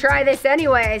wanted to try this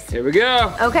anyways. Here we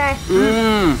go. Okay.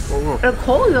 It's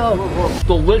cold though.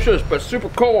 Delicious, but super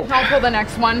cold. I'll pull the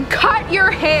next one. Cut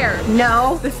your hair.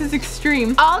 No. This is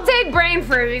extreme. I'll take brain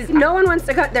freeze. No one wants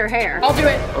to cut their hair. I'll do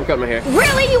it. I'm cutting my hair.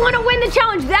 Really? You want to win the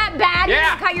challenge that bad? You Yeah.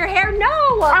 wanna cut your hair?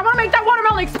 No. I want to make that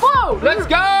watermelon explode. Let's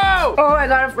go! Oh, I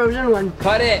got a frozen one.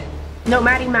 Cut it. No,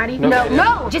 Maddie. No, No, Maddie.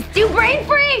 no. Just do brain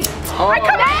freeze. Oh. I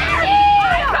cut it. Maddie!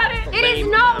 I cut it. It is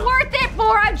not worth it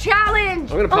for a challenge.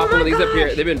 I'm gonna pop one of these up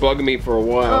here. They've been bugging me for a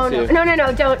while, Oh, too. no.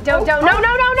 Don't. No.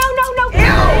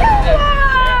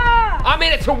 I'm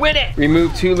in it to win it.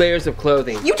 Remove 2 layers of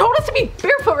clothing. You told us to be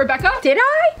barefoot, Rebecca. Did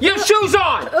I? You have shoes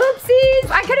on! Oopsies.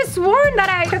 I could have sworn that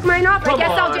I took mine off. I Come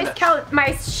guess I'll on. just count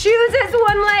my shoes as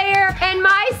 1 layer and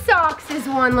my socks as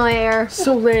 1 layer.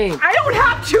 So lame. I don't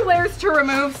have 2 layers to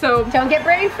remove, so. Don't get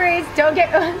brain freeze. Don't get.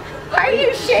 Why are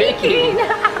you shaking?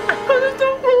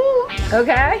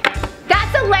 Okay.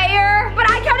 That's a layer, but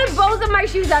I counted both of my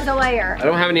shoes as a layer. I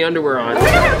don't have any underwear on.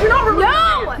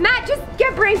 No! Matt, just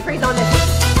get brain freeze on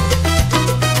this.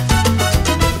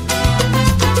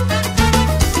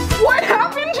 What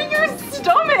happened to your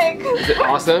stomach? Is it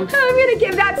awesome? I'm gonna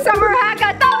give that summer hack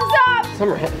a thumbs up.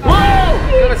 Summer head.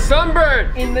 Whoa! Got a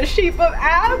sunburn! In the shape of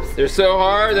abs? They're so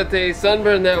hard that they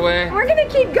sunburn that way. We're gonna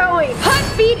keep going. Hot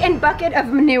feet and bucket of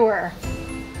manure.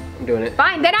 I'm doing it.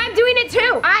 Fine, then I'm doing it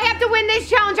too. I have to win this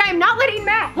challenge. I am not letting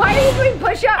Matt. Why are you doing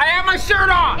push-ups? I have my shirt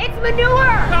on. It's manure.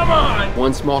 Come on.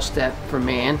 One small step for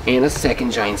man and a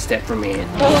second giant step for man.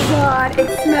 Oh God, it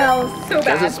smells so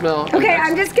bad. Does it smell? Okay,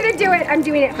 I'm just gonna do it. I'm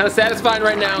doing it. Kind of satisfying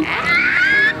right now.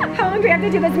 How long do we have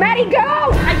to do this? Maddie, go!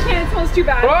 I can't, it smells too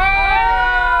bad.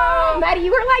 Whoa! Maddie,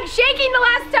 you were like shaking the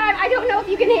last time. I don't know if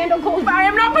you can handle cold. I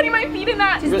am not putting my feet in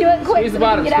that. Just do it quick. Squeeze so the we can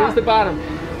bottom, get squeeze out. the bottom.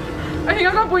 I think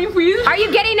I got boing, please. Are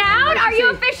you getting out? Are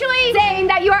you officially saying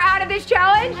that you are out of this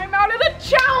challenge? I'm out of the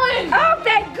challenge. Oh,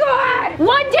 thank God!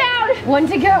 One down, one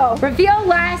to go. Reveal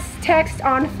last text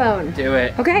on phone. Do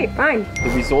it. Okay, fine.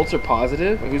 The results are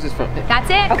positive. Who's this from? That's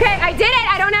it. Okay, I did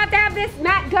it. I don't have to have this.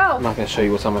 Matt, go. I'm not gonna show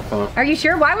you what's on my phone. Are you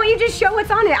sure? Why won't you just show what's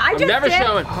on it? I I'm just never did.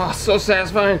 showing. Oh, so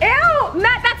satisfying. Ew,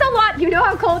 Matt, that's a lot. You know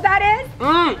how cold that is?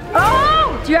 Oh,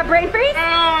 do you have brain freeze?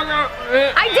 Oh, no.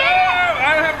 I did it.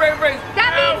 I don't have brain freeze.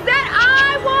 That means that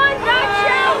I won the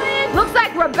challenge. Looks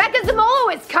like Rebecca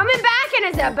Zamolo is coming back and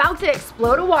is about to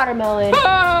explode a watermelon.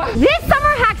 This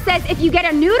summer hack says if you get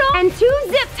a noodle and 2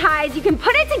 zip ties, you can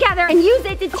put it together and use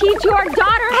it to teach your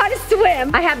daughter how to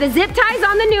swim. I have the zip ties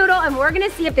on the noodle and we're gonna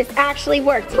see if this actually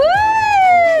works.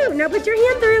 Woo! Now put your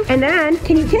hand through. And then,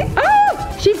 can you kick?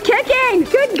 Oh, she's kicking.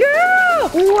 Good girl.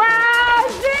 Wow,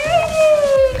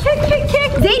 Zadie. Kick, kick,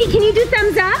 kick. Zadie, can you do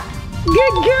thumbs up?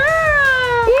 Good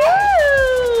girl.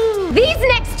 Woo! These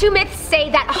next 2 myths say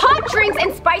that hot drinks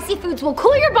and spicy foods will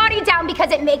cool your body down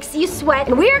because it makes you sweat.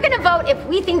 And we are gonna vote if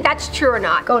we think that's true or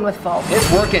not. Going with false.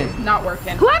 It's working. Not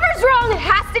working. Whoever's wrong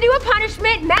has to do a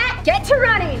punishment. Matt, get to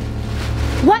running.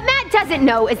 What Matt doesn't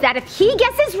know is that if he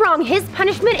guesses wrong, his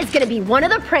punishment is gonna be one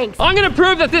of the pranks. I'm gonna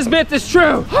prove that this myth is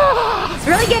true. He's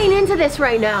really getting into this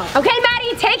right now. Okay,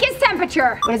 Maddie, take his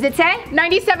temperature. What does it say?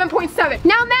 97.7.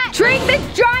 Now, Matt, drink this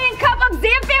giant cup of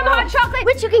Zamfam hot chocolate,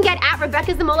 which you can get at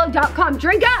RebeccaZamolo.com.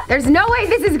 Drink up. There's no way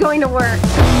this is going to work.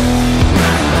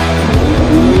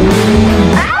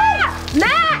 Ah!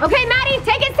 Matt! Okay, Maddie,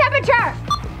 take his temperature.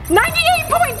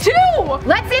 98.2.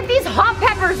 Let's see if these hot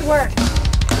peppers work.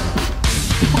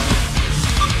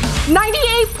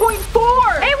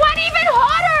 98.4. It went even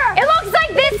hotter. It looks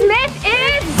like this myth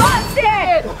is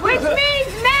busted, which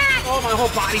means Matt. Oh, my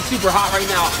whole body's super hot right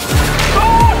now.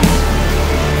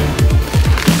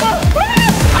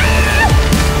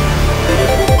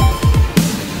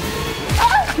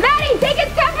 Maddie, take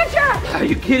his temperature. Are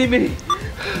you kidding me?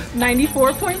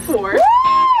 94.4.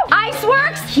 Ice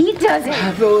works? He doesn't.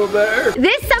 I feel a little better.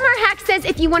 This summer hack says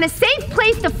if you want a safe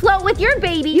place to float with your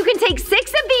baby, you can take 6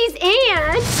 of these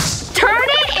and turn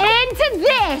it into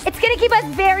this. It's gonna keep us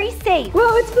very safe.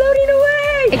 Whoa, it's floating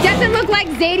away. It doesn't look like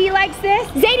Zadie likes this.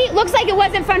 Zadie, it looks like it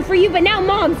wasn't fun for you, but now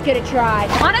Mom's gonna try.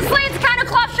 Honestly, it's kind of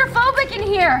claustrophobic in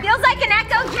here. Feels like an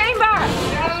echo chamber.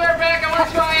 Get out of there, Beck. I want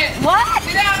to try it. What?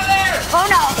 Get out of there. Oh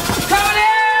no. Coming in.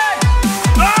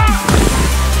 Ah!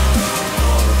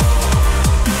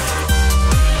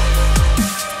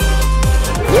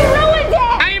 You ruined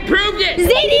it. I improved it.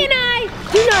 Zadie and I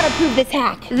do not approve this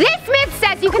hack. This myth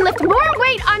says you can lift more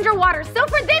weight underwater. So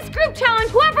for this group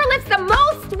challenge, whoever lifts the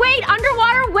most weight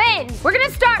underwater wins. We're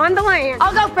gonna start on the land.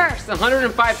 I'll go first. It's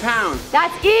 105 pounds.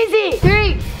 That's easy.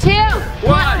 3, 2,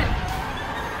 1.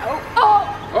 Oh.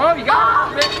 Oh, you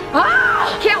got it.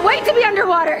 Ah! Can't wait to be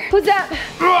underwater. Who's that?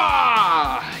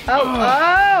 Ah!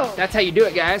 Oh. That's how you do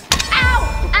it, guys.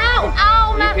 Ow. Ow.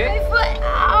 Ow. My okay? foot.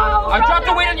 Ow. I dropped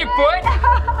the weight on your foot.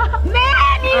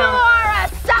 Man, you are a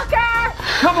sucker.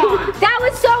 Come on. That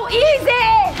was so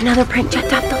easy. Another prank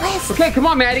checked off the list. Okay, come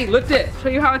on, Maddie. Lift it. Show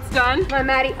you how it's done. Come on,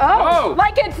 Maddie. Oh.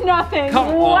 Like it's nothing. Come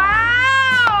on.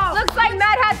 Wow. Looks like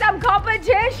Matt has some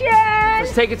competition.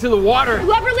 Let's take it to the water.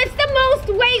 Whoever lifts the most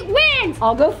weight wins.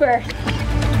 I'll go first.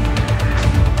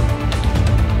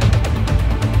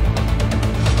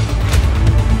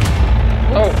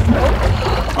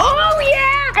 Oh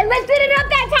yeah! I lifted it up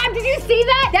that time. Did you see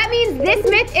that? That means this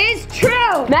myth is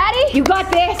true. Maddie, you got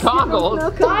this. Goggles.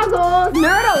 Goggles.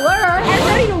 Nerd alert. I'm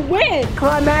ready to win. Come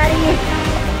on, Maddie.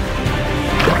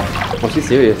 Oh, she's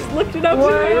serious. Lift it up.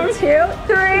 1, 2,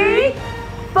 3,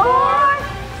 4, 5.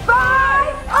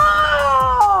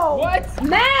 Oh! What?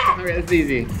 Matt! Okay, that's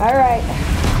easy. All right.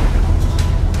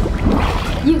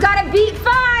 You gotta beat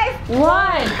 5.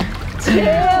 1, 2,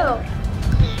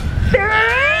 3.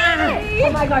 Oh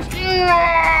my gosh. 4.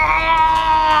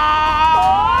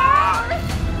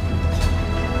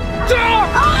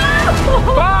 Oh!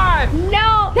 5.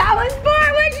 No, that was 4,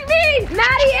 which means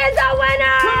Maddie is a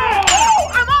winner. Oh,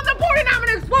 I'm on the board and I'm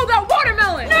gonna explode that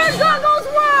watermelon. Nerd goggles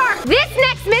work. This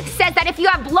next myth says that if you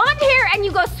have blonde hair and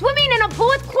you go swimming in a pool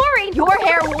with chlorine, your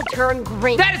hair will turn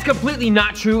green. That is completely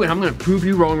not true, and I'm gonna prove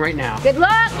you wrong right now. Good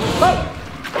luck.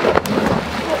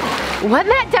 What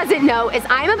Matt doesn't know is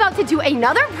I'm about to do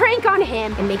another prank on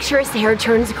him and make sure his hair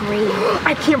turns green.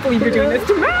 I can't believe you're doing this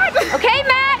to Matt. Okay,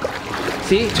 Matt?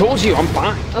 See, told you, I'm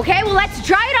fine. Okay, well, let's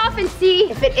dry it off and see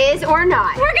if it is or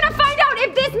not. We're gonna find out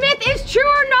if this myth is true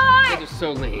or not. You're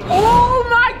so lame. Oh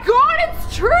my God,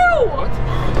 it's true. What?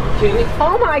 Kidding?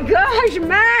 Oh my gosh,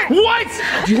 Matt. What?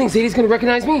 Do you think Sadie's gonna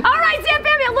recognize me? All right, Sam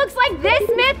Fam, it looks like this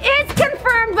myth is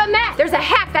confirmed, but Matt, there's a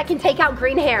hack that can take out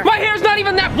green hair. My hair's not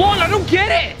even that blonde, I don't get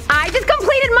it. I just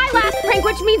completed my last prank,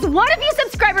 which means one of you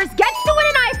subscribers gets to win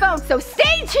an iPhone, so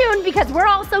stay tuned because we're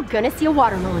also gonna see a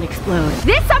watermelon explode.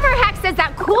 This summer hack says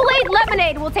that Kool-Aid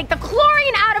lemonade will take the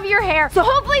chlorine out of your hair, so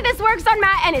hopefully this works on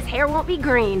Matt and his hair won't be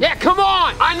green. Yeah, come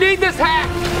on, I need this hack.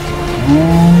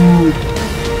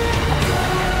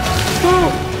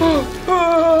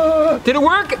 Did it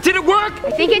work? Did it work?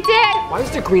 I think it did. Why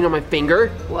is there green on my finger?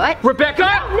 What? Rebecca?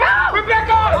 No!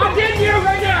 Rebecca, I'm getting you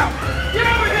right now. Get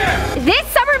over here. This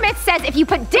summer myth says if you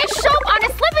put dish soap on a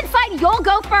slip and slide, you'll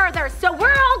go further. So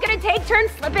we're all gonna take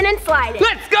turns slipping and sliding.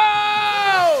 Let's go!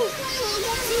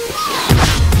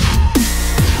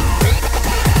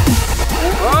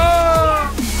 Oh!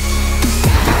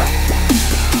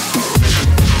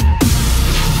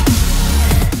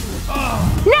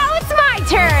 Now it's my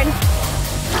turn.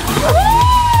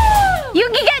 You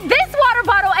can get this water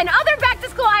bottle and other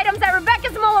back-to-school items at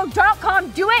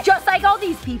RebeccaZamolo.com. Do it just like all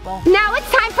these people. Now it's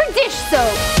time for dish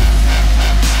soap.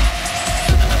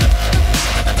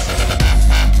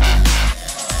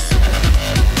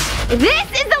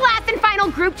 This is the last and final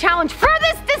group challenge.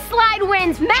 Furthest to slide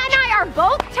wins. Matt and I are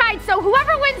both tied, so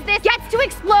whoever wins this gets to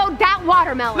explode that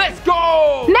watermelon. Let's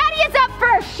go! Maddie is up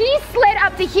first. She slid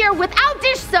up to here without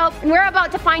dish soap, and we're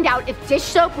about to find out if dish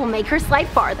soap will make her slide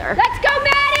farther. Let's go,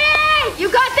 Maddie! You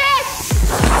got this!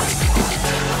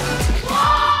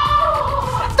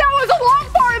 That was a lot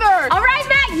farther. All right,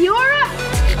 Matt, you're up.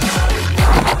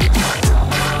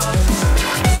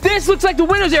 This looks like the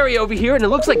winner's area over here, and it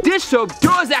looks like dish soap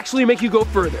does actually make you go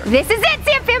further. This is it,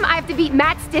 Sam Fim. I have to beat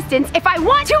Matt's distance if I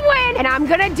want to win, and I'm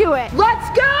gonna do it. Let's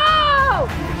go!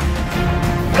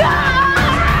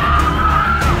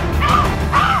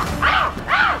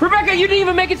 Rebecca, you didn't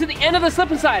even make it to the end of the slip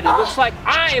and slide. It looks like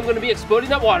I am gonna be exploding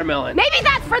that watermelon. Maybe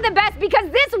that's for the best because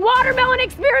this watermelon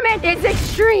experiment is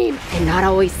extreme and not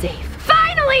always safe.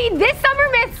 Finally, this summer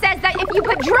myth says that if you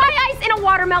put dry ice in a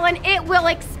watermelon, it will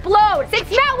explode. Since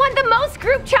Matt won the most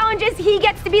group challenges, he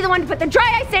gets to be the one to put the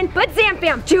dry ice in. But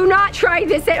Zamfam, do not try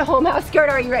this at home. How scared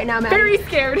are you right now, Matt? Very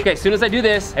scared. Okay, as soon as I do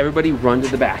this, everybody run to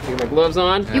the back. Get my gloves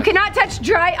on. You cannot touch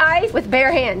dry ice with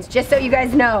bare hands, just so you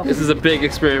guys know. This is a big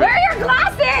experiment. Where are your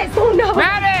glasses? Oh no.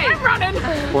 Maddie! I'm running.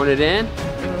 Pouring it in.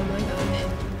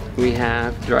 We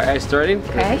have dry ice starting.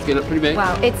 Okay. It's getting up pretty big.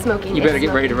 Wow, it's smoking. You better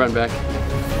get ready to run back.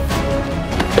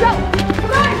 Go!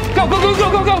 Come on! Go, go, go, go,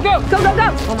 go, go, go! Go, go,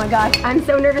 go! Oh my gosh, I'm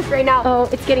so nervous right now. Oh,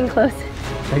 it's getting close.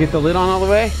 I get the lid on all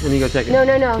the way, and then you go check it. No,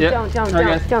 no, no, Yep. don't, All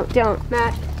right, guys. don't,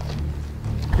 Matt.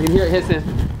 You can hear it hissing.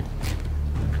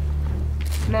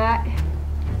 Matt.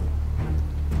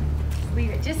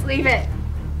 Leave it, just leave it.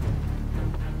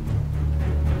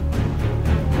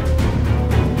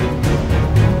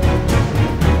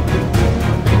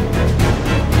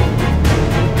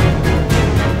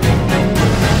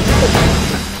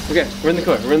 Okay, we're in the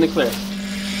clear, we're in the clear.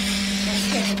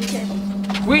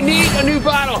 We need a new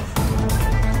bottle.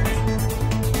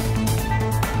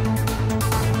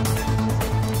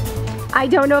 I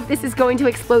don't know if this is going to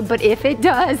explode, but if it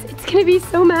does, it's gonna be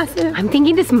so massive. I'm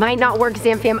thinking this might not work,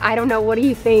 Zamfam. I don't know, what do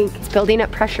you think? It's building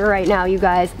up pressure right now, you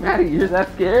guys. Maddie, you're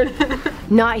that scared?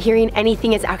 Not hearing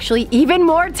anything is actually even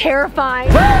more terrifying.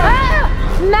 Ah!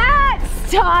 Matt,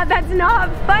 stop, that's not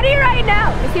funny right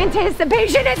now. This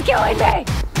anticipation is killing me.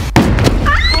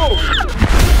 Ah!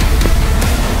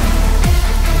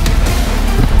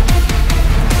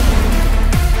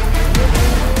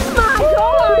 My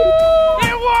God.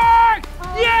 It worked!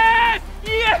 Yes!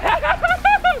 Yes!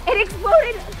 It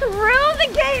exploded through the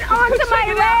gate onto my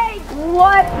leg.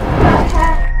 What the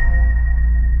heck?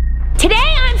 Today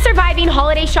I'm surviving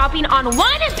holiday shopping on 1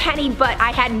 penny, but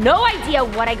I had no idea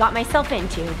what I got myself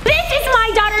into. This is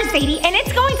my daughter Sadie, and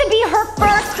it's going to be her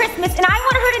first Christmas, and I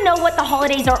want her to know what the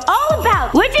holidays are all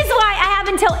about, which is why I have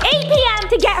until 8 p.m.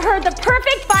 to get her the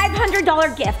perfect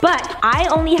 $500 gift. But I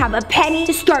only have a penny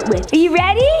to start with. Are you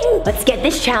ready? Let's get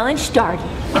this challenge started.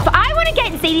 If I want to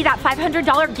get Sadie that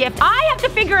 $500 gift, I have to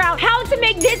figure out how to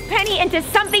make this penny into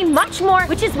something much more,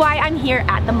 which is why I'm here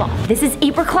at the mall. This is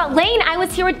Apricot Lane. I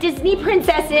was here with Disney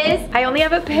princesses. I only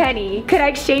have a penny. Could I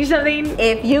exchange something?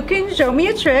 If you can show me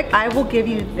a trick, I will give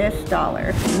you this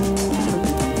 $1.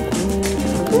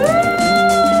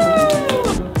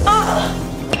 Oh,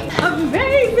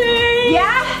 amazing!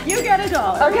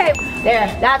 Okay, there,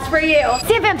 that's for you.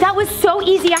 Sam, that was so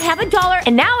easy. I have $1,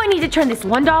 and now I need to turn this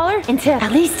 $1 into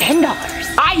at least $10.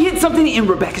 I hid something in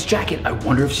Rebecca's jacket. I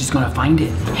wonder if she's gonna find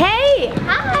it. Hey!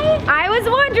 Hi! I was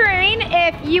wondering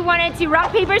if you wanted to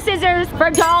rock, paper, scissors for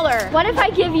 $1. What if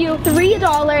I give you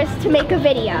 $3 to make a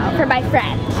video for my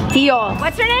friend? Deal.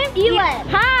 What's her name? Elin.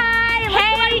 Hi!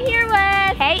 Hey! I'm here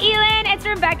with. Hey, Elin, it's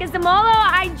Rebecca Zamolo.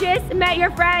 I just met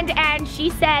your friend, and she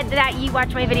said that you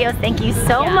watch my videos. Thank you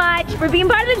so much for being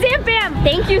part of the Zam Fam.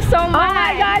 Thank you so much. Oh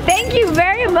my God, thank you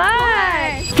very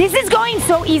much. This is going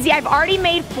so easy. I've already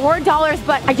made $4,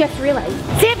 but I just realized.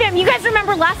 Zam Fam, you guys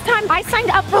remember last time I signed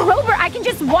up for Rover? I can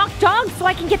just walk dogs so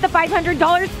I can get the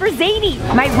 $500 for Zadie.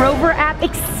 My Rover app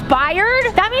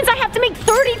expired. That means I have to make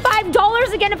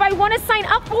 $35 again if I want to sign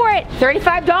up for it.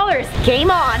 $35.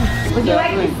 Game on. Would you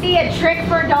like to see a trick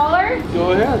for $1?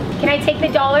 Go ahead. Can I take the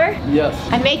 $1? Yes.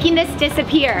 I'm making this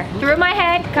disappear. Through my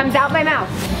head, comes out my mouth.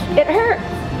 It hurts.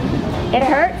 It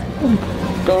hurts.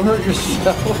 Don't hurt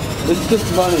yourself. It's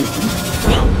just money.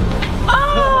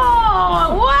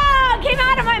 Oh, wow, came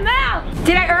out of my mouth.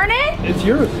 Did I earn it? It's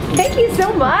yours. Thank you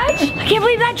so much. I can't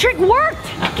believe that trick worked.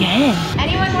 Again.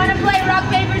 Anyone want to play rock,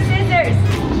 paper, scissors?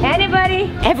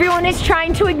 Anybody? Everyone is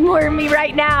trying to ignore me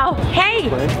right now. Hey,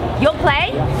 you'll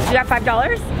play? You got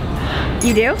 $5?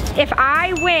 You do? If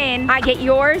I win, I get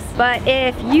yours, but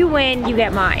if you win, you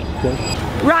get mine. Okay.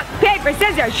 Rock, paper,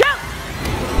 scissors, shoot!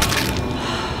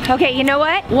 Okay, you know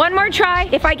what? One more try.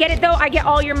 If I get it though, I get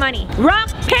all your money. Rock,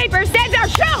 paper,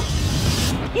 scissors, shoot!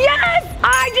 Yes!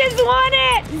 I just won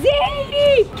it!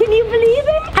 Zadie! Can you believe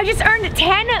it? I just earned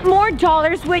 $10 more,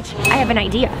 which I have an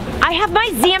idea. I have my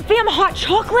Zam Fam hot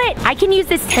chocolate. I can use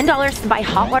this $10 to buy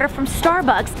hot water from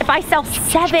Starbucks. If I sell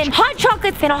 7 hot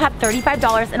chocolates, then I'll have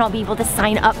 $35 and I'll be able to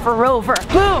sign up for Rover.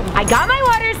 Boom! I got my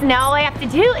waters. Now all I have to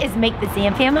do is make the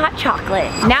Zam Fam hot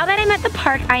chocolate. Now that I'm at the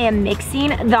park, I am mixing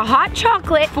the hot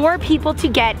chocolate for people to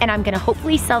get, and I'm gonna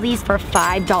hopefully sell these for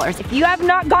 $5. If you have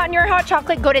not gotten your hot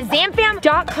chocolate, go to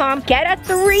zamfam.com, get a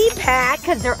 3-pack,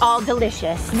 because they're all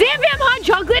delicious. Zam Fam hot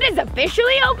chocolate is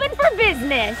officially open for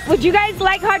business. Would you guys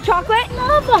like hot chocolate?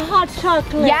 Love the hot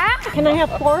chocolate. Yeah? Can I have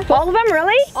 4? All of them,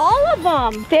 really? All of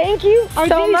them. Thank you Are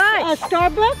so these, much.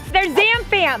 Starbucks? They're Zam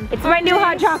Fam. It's my new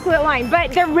hot chocolate line,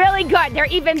 but they're really good. They're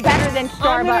even better than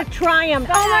Starbucks. I'm gonna try them.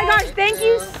 Oh my gosh, thank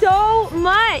you so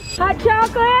much. Hot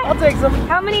chocolate? I'll take some.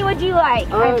 How many would you like?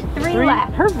 I have 3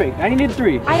 left. Perfect. I need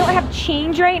 3. I don't have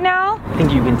change right now. I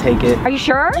think you can take it. Are you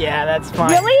sure? Yeah, that's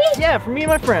fine. Really? Yeah, for me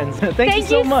and my friends. Thank you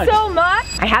so much. so much.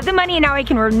 I have the money and now I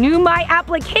can renew my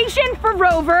application for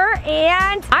Rover,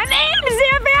 and I'm in,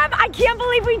 Zam Fam. I can't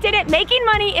believe we did it. Making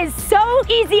money is so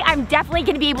easy. I'm definitely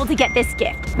gonna be able to get this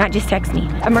gift. Matt just text me.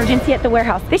 Emergency at the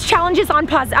warehouse. This challenge is on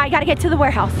pause. I gotta get to the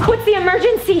warehouse. What's the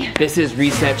emergency? This is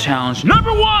reset challenge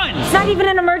number 1. It's not even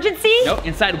an emergency? Nope,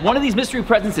 inside one of these mystery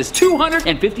presents is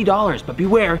 $250, but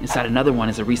beware, inside another one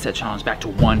is a reset challenge back to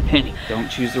 1 penny. Don't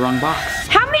choose the wrong box.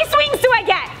 How many swings do I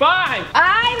get? 5.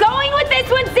 I'm going with this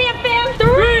one, Zam Fam.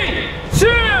 3, 2.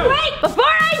 Wait, before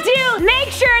I do, make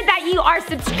sure that you are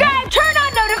subscribed, turn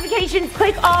on notifications,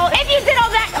 click all. If you did all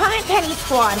that, comment Penny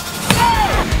Squad.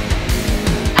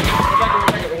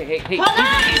 Hey.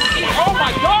 Oh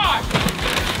my gosh!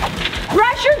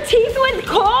 Brush your teeth with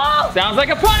coal? Sounds like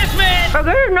a punishment!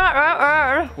 Okay, not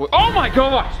Oh my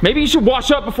gosh! Maybe you should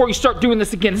wash up before you start doing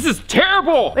this again. This is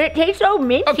terrible! It tastes so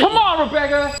minty. Oh, come on,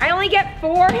 Rebecca! I only get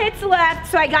 4 hits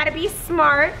left, so I gotta be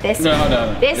smart. This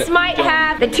No. This might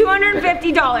have the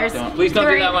 $250. Please don't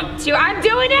do that one. 2, I'm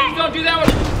doing it! Don't do that one!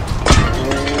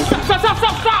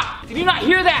 Stop! Did you not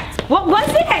hear that? What was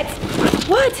it?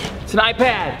 What? It's an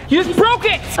iPad. You just broke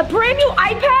it! A brand new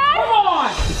iPad? Come on!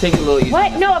 Just take it a little easy.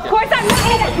 What? No, of course I'm not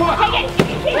gonna take it.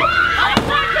 Take it. Stop!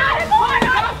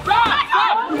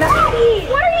 Maddie,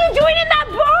 what are you doing in that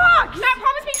box? Matt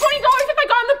promised me $20 if I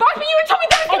got in the box, but you would tell me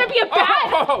that it's gonna be a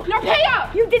bet. No, pay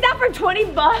up. You did that for 20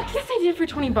 bucks? Yes, I did for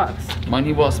 20 bucks.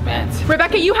 Money well spent.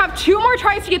 Rebecca, you have 2 more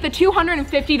tries to get the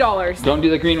 $250. Don't do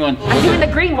the green one. I'm doing the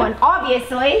green one,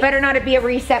 obviously. Better not to be a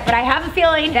reset, but I have a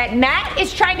feeling that Matt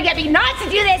is trying to get me not to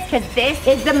do this because this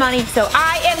is the money, so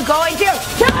I am going to do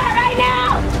it right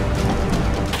now!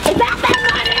 Is that the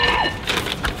money?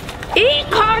 Eat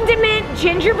condiment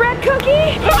gingerbread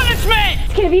cookie? Punishment!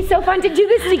 It's gonna be so fun to do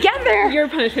this together. Your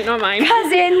punishment, not mine.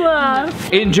 Cousin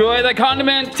love. Enjoy the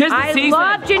condiment. 'Tis the I season.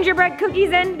 love gingerbread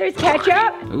cookies and there's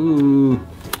ketchup. Ooh.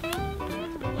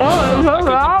 Oh,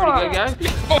 Pretty good, guys.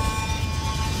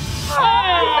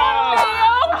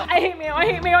 I hate mayo.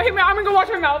 I'm gonna go wash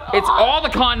my mouth. It's all the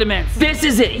condiments. This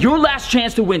is it. Your last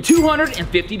chance to win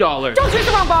 $250. Don't choose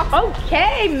the wrong box.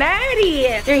 Okay,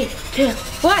 Maddie. 3, 2,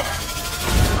 1.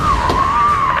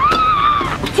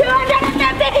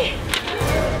 $250.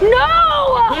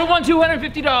 No! We won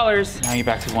 $250. Now you're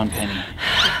back to 1 penny.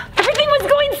 Everything was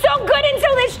going so good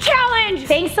until this challenge.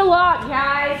 Thanks a lot,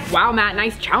 guys. Wow, Matt,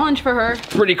 nice challenge for her.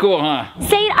 Pretty cool, huh?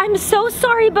 Zayd, I'm so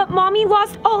sorry, but Mommy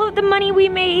lost all of the money we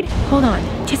made. Hold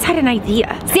on, just had an idea.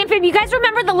 Zamfam, you guys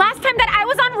remember the last time that I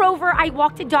was on Rover, I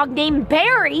walked a dog named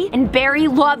Barry, and Barry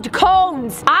loved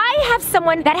cones. I have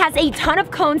someone that has a ton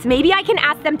of cones. Maybe I can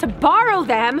ask them to borrow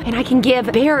them, and I can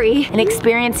give Barry an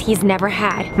experience he's never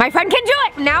had. My friend can do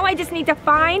it. Now I just need to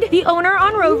find the owner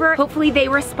on Rover. Hopefully they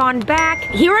respond back.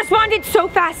 He responded so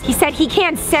fast. He said he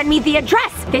can send me the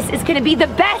address. This is gonna be the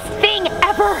best thing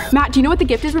ever. Matt, do you know what the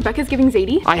gift is Rebecca's giving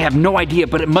Zadie? I have no idea,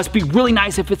 but it must be really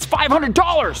nice if it's $500.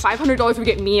 $500 would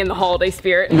get me in the holiday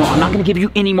spirit. No, I'm not gonna give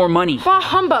you any more money. Bah,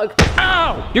 humbug.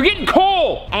 Ow! You're getting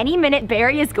coal! Any minute,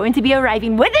 Barry is going to be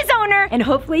arriving with his owner, and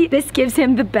hopefully this gives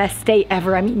him the best day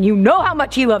ever. I mean, you know how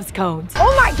much he loves cones.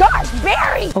 Oh my gosh,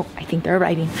 Barry! Oh, I think they're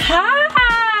arriving.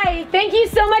 Hi! Thank you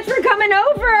so much for coming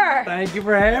over. Thank you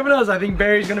for having us. I think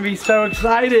Barry's gonna be so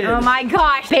excited. Oh my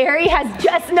gosh, Barry has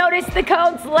just noticed the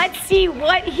cones. Let's see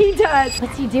what he does.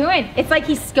 What's he doing? It's like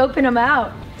he's scoping them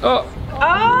out. Oh.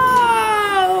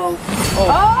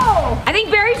 Oh! I think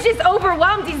Barry's just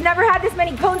overwhelmed. He's never had this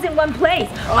many cones in one place.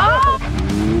 Oh!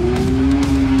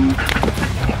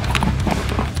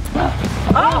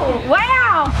 Oh,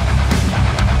 wow!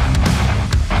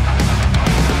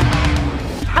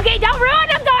 Okay, don't ruin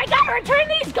them though. I gotta return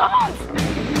these cones.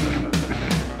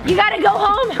 You gotta go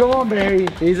home. Go on, Barry.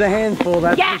 He's a handful,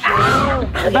 that's for sure.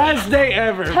 Best day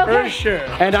ever, for sure.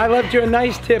 And I left you a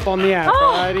nice tip on the app,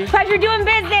 alrighty? Pleasure doing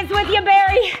business with you,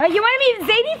 Barry. You wanna meet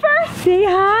Zadie first? Say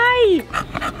hi.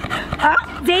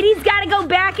 Zadie's gotta go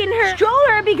back in her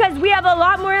stroller because we have a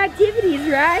lot more activities,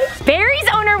 right? Barry's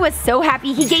owner was so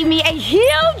happy he gave me a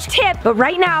huge tip. But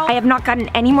right now, I have not gotten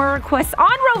any more requests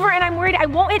on Rover, and I'm worried I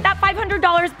won't hit that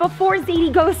 $500 before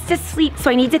Zadie goes to sleep.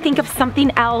 So I need to think of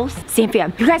something else.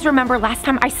 Zamfam, you guys remember last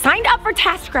time I signed up for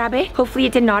TaskRabbit? Hopefully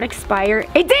it did not expire.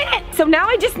 It didn't! So now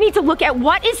I just need to look at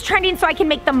what is trending so I can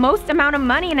make the most amount of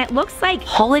money, and it looks like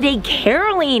holiday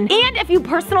caroling. And if you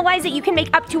personalize it, you can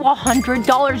make up to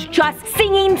 $100 just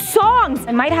singing songs.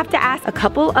 I might have to ask a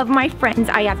couple of my friends.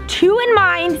 I have 2 in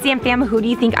mind. Zamfam, who do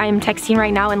you think I am texting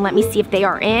right now? And let me see if they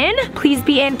are in. Please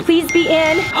be in, please be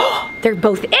in. They're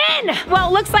both in! Well,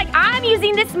 it looks like I'm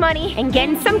using this money and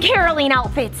getting some caroling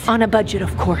outfits. On a budget,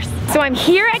 of course. So I'm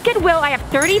here at Goodwill. I have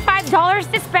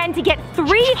 $35 to spend to get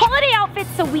 3 holiday outfits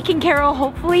so we can carol.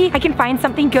 Hopefully, I can find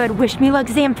something good. Wish me luck,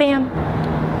 Zamfam.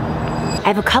 I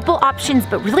have a couple options,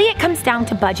 but really it comes down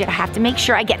to budget. I have to make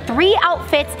sure I get 3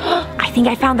 outfits. I think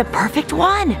I found the perfect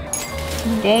one.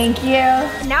 Thank you.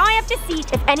 Now I have to see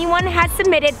if anyone has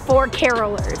submitted for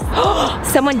carolers.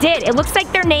 Someone did. It looks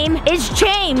like their name is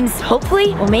James.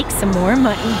 Hopefully, we'll make some more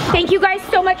money. Thank you guys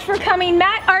so much for coming.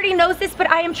 Matt already knows this, but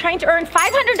I am trying to earn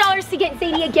 $500 to get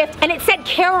Zadie a gift, and it said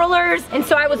carolers, and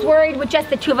so I was worried with just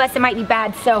the 2 of us, it might be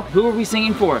bad, so. Who are we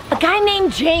singing for? A guy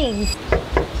named James.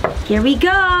 Here we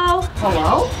go.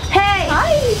 Hello? Hey.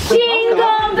 Hi.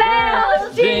 Jingle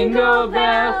bells, Jingle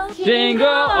bells, jingle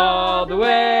all the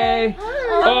way.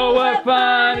 Oh, what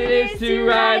fun it is to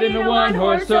ride in a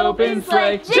one-horse open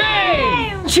sleigh.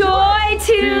 James! Joy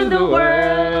to the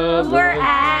world, we're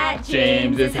at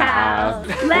James's house.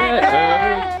 Let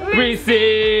us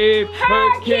receive her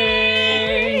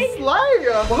king.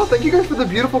 Well, thank you guys for the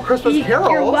beautiful Christmas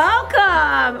carols. You're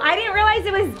welcome. I didn't realize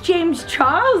it was James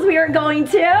Charles we were going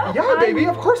to. Yeah, baby.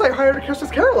 Of course I hired a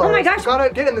Christmas caroler. Oh my gosh. Gotta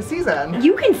get in the season.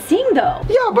 You can sing though.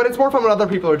 Yeah, but it's more fun when other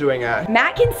people are doing it.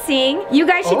 Matt can sing. You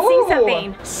guys should sing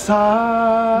something.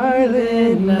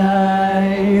 Silent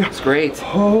night. It's great.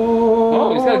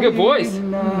 Oh, he's got a good voice.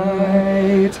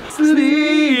 Night.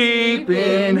 Sleep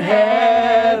in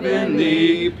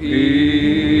heavenly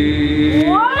peace.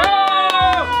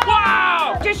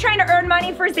 Wow! Just trying to earn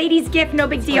money for Zadie's gift, no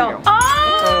big deal.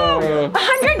 Oh!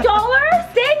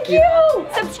 $100? Thank you!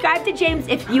 Subscribe to James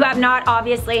if you have not,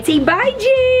 obviously. Say bye,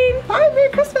 James! Bye, Merry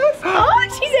Christmas! Oh,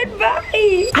 she said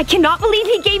bye! I cannot believe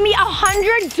he gave me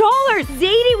 $100!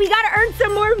 Zadie, we gotta earn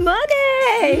some more money!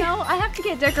 You know, I have to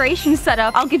get decorations set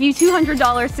up. I'll give you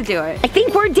 $200 to do it. I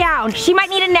think we're down. She might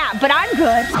need a nap, but I'm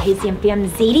good. Hey, Zamfam,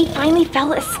 Zadie finally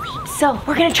fell asleep, so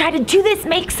we're gonna try to do this,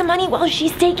 make some money while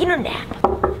she's taking her nap.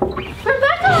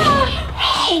 Rebecca!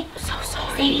 Hey! So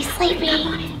sorry. Zadie's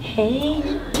sleeping. Hey,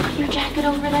 Your jacket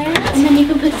over there. And then you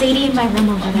can put Zadie in my room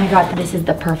over there. Oh my god, this is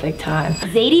the perfect time.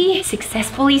 Zadie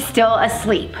successfully still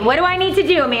asleep. What do I need to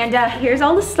do, Amanda? Here's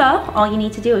all the stuff. All you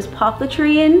need to do is pop the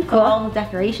tree in, put all the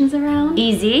decorations around.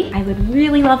 Easy. I would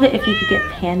really love it if you could get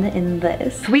Panda in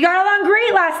this. We got along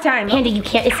great last time. Panda, you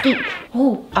can't escape.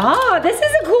 Oh, this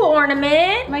is a cool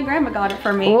ornament. My grandma got it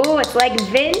for me. Oh, it's like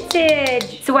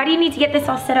vintage. So why do you need to get this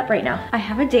all set up right now? I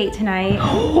have a date tonight.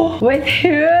 With who,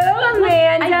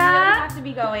 Amanda? I really have to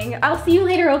be going. I'll see you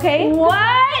later, okay?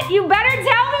 What? You better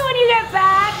tell me when you get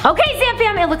back. Okay, Zam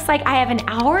Fam, it looks like I have an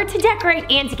hour to decorate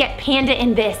and to get Panda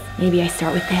in this. Maybe I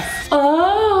start with this.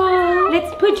 Oh,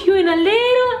 let's put you in a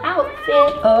little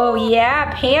outfit. Oh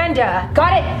yeah, Panda.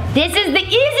 Got it. This is the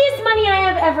easiest money I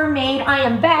have ever made. I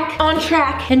am back on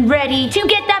track and ready to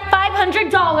get that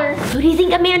 $500. Who do you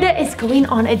think Amanda is going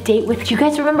on a date with? Do you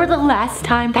guys remember the last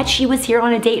time that she was here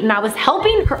on a date and I was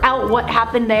helping her out? What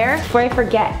happened there? Before I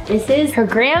forget, this is her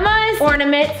grandma's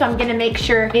ornament, so I'm gonna make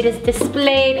sure it is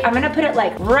displayed. I'm gonna put it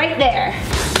like right there.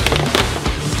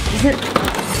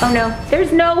 Oh no,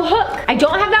 there's no hook. I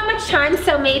don't have that much time,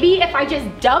 so maybe if I just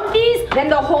dump these, then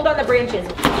they'll hold on the branches.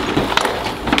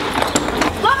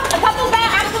 Look, a couple that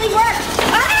actually worked.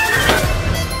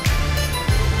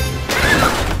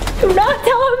 Do not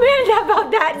tell Amanda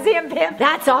about that, Zam Fam.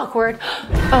 That's awkward.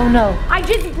 Oh no, I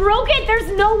just broke it.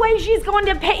 There's no way she's going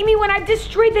to pay me when I've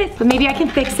destroyed this. But maybe I can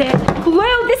fix it.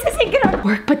 Whoa, this isn't gonna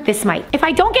work, but this might. If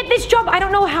I don't get this job, I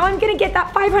don't know how I'm gonna get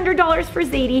that $500 for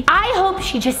Zadie. I hope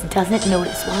she just doesn't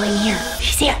notice while I'm here.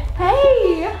 She's here.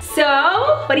 Hey! So,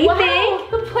 what do you think?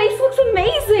 The place looks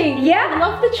amazing. Yeah. I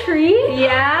love the tree.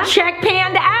 Yeah. Check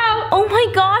Panda out. Oh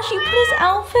my gosh, you put his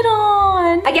outfit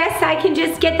on. I guess I can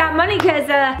just get that money because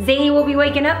Zadie will be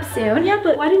waking up soon. Yeah,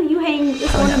 but why didn't you hang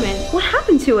this ornament? What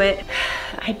happened to it?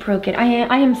 I broke it. I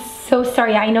am so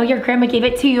sorry. I know your grandma gave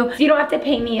it to you. So you don't have to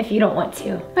pay me if you don't want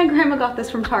to. My grandma got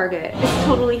this from Target. It's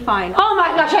totally fine. Oh my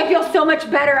gosh, I feel so much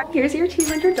better. Here's your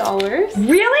 $200.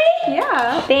 Really?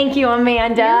 Yeah. Thank you,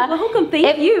 Amanda. You're welcome.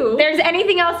 Thank you. If there's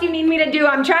anything else you need me to do,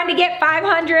 I'm trying to get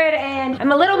 500 and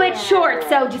I'm a little bit short,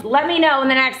 so just let me know in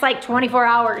the next like 24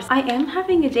 hours. I am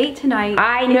having a date tonight.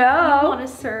 I know. If you want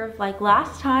to serve like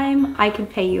last time, I can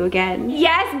pay you again.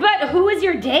 Yes, but who is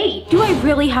your date? Do I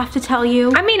really have to tell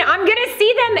you? I mean, I'm gonna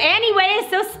see them anyway,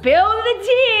 so spill the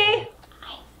tea.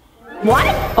 What?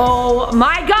 Oh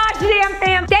my gosh, Zam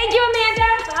Fam. Thank you,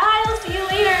 Amanda. Bye, I'll see you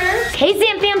later. Okay,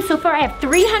 Zam Fam, so far I have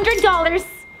 $300.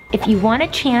 If you want a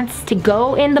chance to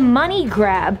go in the money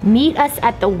grab, meet us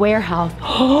at the warehouse.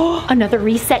 Oh, another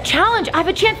reset challenge. I have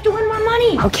a chance to win more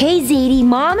money. Okay, Zadie,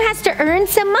 Mom has to earn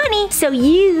some money, so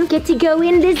you get to go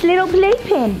in this little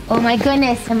playpen. Oh my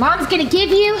goodness, and Mom's gonna give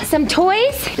you some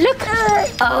toys. Look.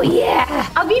 Oh yeah.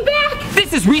 I'll be back.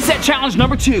 This is reset challenge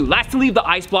number 2. Last to leave the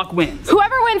ice block wins.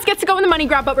 Whoever wins gets to go in the money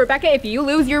grab, but Rebecca, if you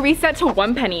lose, your reset to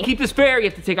 1 penny. Keep this fair, you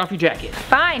have to take off your jacket.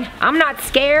 Fine, I'm not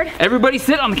scared. Everybody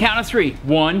sit on the count of 3.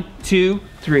 1, 2,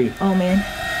 3. Oh man.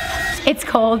 It's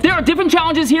cold. There are different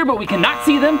challenges here, but we cannot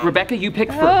see them. Rebecca, you pick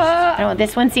first. Oh,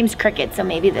 this one seems crooked, so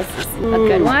maybe this is a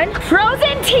good one.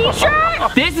 Frozen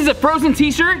t-shirt? This is a Frozen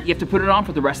t-shirt. You have to put it on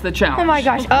for the rest of the challenge. Oh my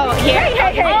gosh. Oh, here.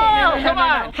 Hey. Oh, come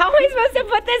on. How am I supposed to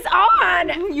put this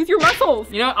on? Use your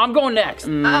muscles. You know, I'm going next.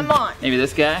 I'm on. Maybe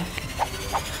this guy.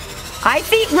 I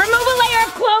see. Remove a layer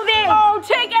of clothing. Oh,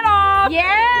 take it off.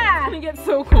 Yeah. It's gonna get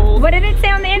so cold. What did it say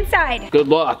on the inside? Good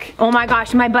luck. Oh my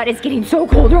gosh, my butt is getting so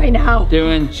cold right now.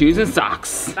 Doing shoes and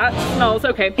socks. That smells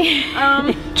okay.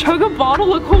 Chug a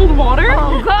bottle of cold water.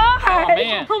 Oh gosh. Oh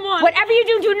man. Come on. Whatever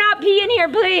you do not pee in here,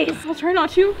 please. I'll try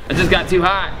not to. It just got too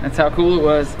hot. That's how cool it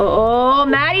was. Oh,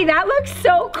 Maddie, that looks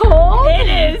so cold.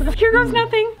 It is. Here goes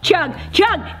nothing. Chug,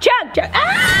 chug, chug, chug.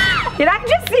 Ah! Did I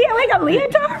just see it like a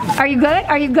leotard? Are you good?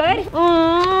 Are you good?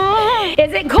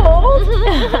 Is it cold?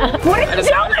 What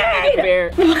are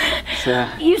you doing?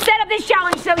 You set up this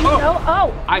challenge so you know.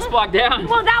 Oh. Ice block down.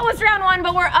 Well, that was round 1,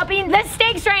 but we're upping the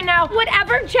stakes right now.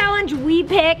 Whatever challenge we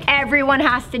pick, everyone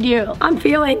has to do. I'm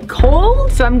feeling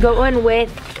cold, so I'm going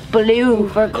with blue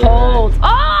for cold.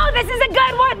 Oh, this is a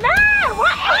good one. Man,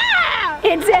 what?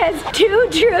 It says 2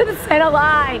 truths and a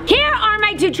lie. Here are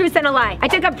my 2 truths and a lie. I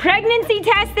took a pregnancy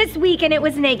test this week and it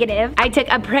was negative. I took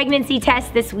a pregnancy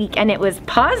test this week and it was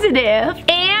positive.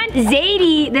 And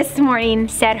Zadie this morning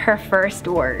said her first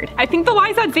word. I think the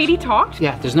lie said Zadie talked.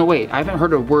 Yeah, there's no way. I haven't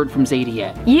heard a word from Zadie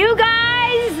yet. You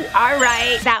guys are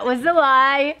right. That was the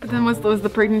lie. But then was the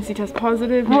pregnancy test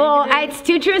positive? Well, it's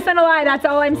 2 truths and a lie. That's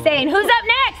all I'm saying. Who's up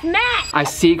next? Matt. I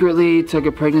secretly took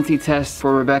a pregnancy test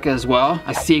for Rebecca as well.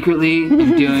 I secretly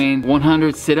am doing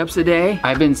 100 sit-ups a day.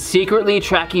 I've been secretly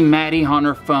tracking Maddie on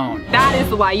her phone. That is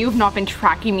the lie. You have not been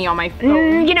tracking me on my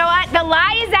phone. You know what? The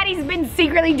lie is that he's been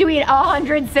secretly doing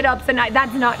 100 sit-ups a night.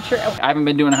 That's not true. I haven't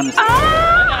been doing 100 sit-ups.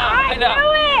 I knew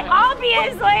it!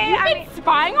 Obviously. You've been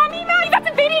spying on me, Maddie? That's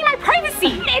invading my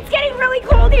privacy. It's getting really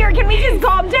cold here. Can we just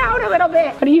calm down a little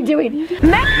bit? What are you doing?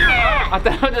 Maddie! I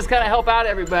thought I'd just kind of help out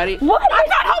everybody. What? I'm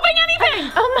not helping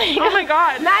anything. Oh my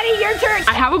god. Maddie, your turn.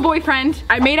 I have a boyfriend.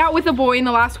 I made out with a boy in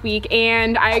the last week,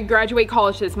 and I graduate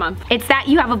college this month. It's that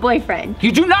you have a boyfriend.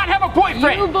 You do not have a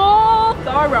boyfriend. You both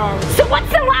are wrong. So what's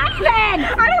the lie then?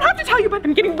 I don't have to tell you, but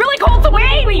I'm getting really cold. So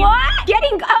wait, what?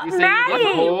 Getting Maddie.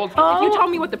 If you tell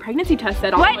me what the pregnancy test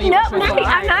said, I'll what? tell you. No, Maddie,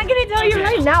 I'm not gonna tell you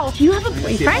right now. Do you have a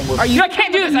boyfriend? Are you? I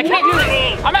can't do this. I can't do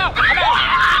this. I'm out. I'm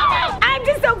out. I'm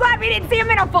just so glad we didn't see him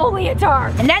in a full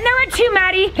leotard. And then there were two,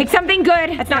 Maddie. Pick something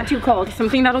good that's not too cold.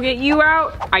 Something that'll get you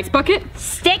out. Ice bucket.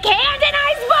 Stick hand in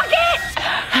ice bucket.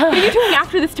 What are you doing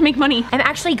after this to make money? I'm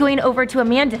actually going over to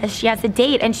Amanda. She has a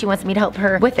date and she wants me to help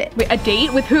her with it. Wait, a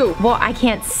date with who? Well, I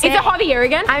can't say. Is it Javier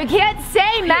again? I can't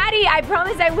say, Maddie. I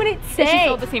promise I wouldn't say. Is she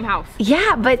still at the same house?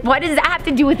 Yeah, but what does that have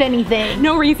to do with anything?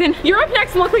 No reason. You're up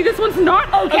next. Luckily, this one's not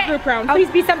a group round. Please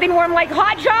be something warm like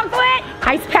hot chocolate.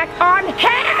 Ice pack on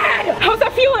head. How's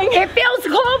that feeling? It feels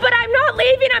cold, but I'm not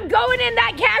leaving. I'm going in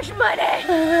that cash money.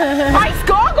 Ice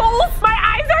goggles. My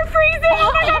eyes are freezing.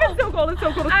 Oh my god, it's so cold. It's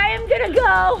so cold. I am gonna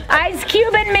go. Ice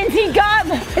cube and minty gum.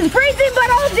 It's freezing, but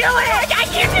I'll do it. I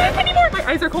can't do this anymore. My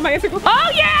eyes are cold. My eyes are cold.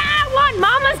 Oh yeah, one.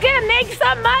 Mama's gonna make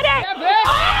some money.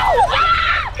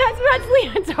 That's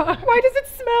leotard. Why does it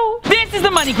smell? This is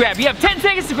the money grab. You have 10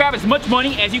 seconds to grab as much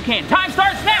money as you can. Time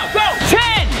starts now. Go.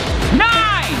 10, 9,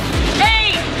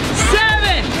 8,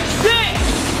 7, 6,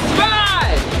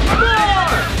 5,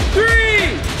 4,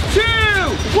 3,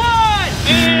 2,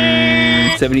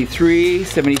 1. 73,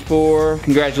 74.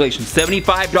 Congratulations.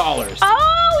 $75.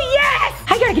 Oh yes!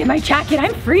 I gotta get my jacket.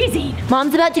 I'm freezing.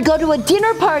 Mom's about to go to a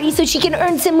dinner party so she can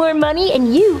earn some more money,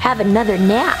 and you have another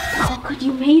nap. Oh, good,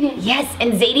 you made it. Yes,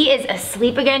 and Zadie is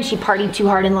asleep again. She partied too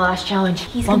hard in the last challenge.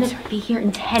 He's gonna be here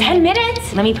in 10 10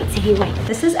 minutes? Let me put Zadie away.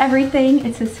 This is everything.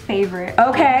 It's his favorite.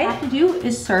 Okay. All you have to do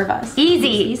is serve us.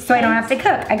 Easy, so I don't have to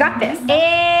cook. I got this.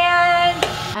 And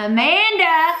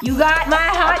Amanda, you got my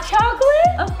hot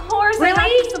chocolate? Of course, Really? I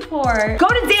have to support. Go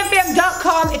to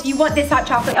zamfam.com if you want this hot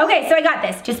chocolate. Okay, so I got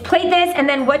this. Just plate this, and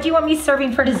then what do you want me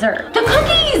serving for dessert? The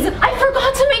cookies! I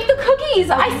forgot to make the cookies.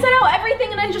 I set out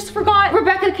everything and I just forgot.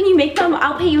 Rebecca, can you make them?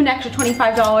 I'll pay you an extra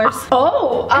 $25.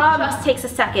 Oh, It just takes a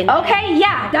second. okay,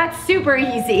 yeah, that's super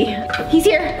easy. He's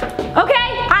here. Okay,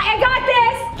 I got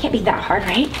this. Can't be that hard,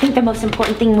 right? I think the most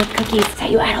important thing with cookies is that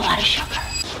you add a lot of sugar.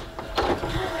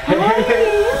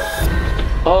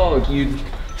 Oh, you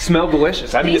smell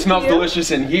delicious. I mean, it smells delicious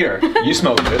in here. You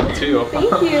smell good too. Thank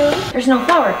you. There's no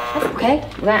flour. That's okay.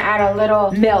 We're gonna add a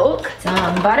little milk,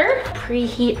 some butter,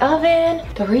 preheat oven,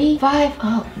 3, 5.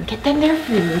 Oh, get them their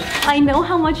food. I know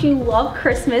how much you love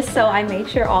Christmas, so I made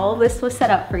sure all of this was set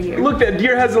up for you. Look, that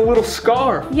deer has a little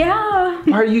scar. Yeah.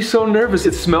 Why are you so nervous?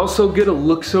 It smells so good. It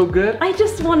looks so good. I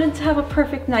just wanted to have a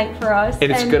perfect night for us.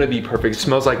 And it's gonna be perfect. It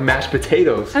smells like mashed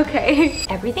potatoes. Okay.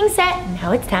 Everything's set.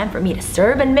 Now it's time for me to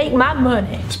serve and make my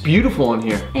money. It's beautiful in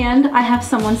here. And I have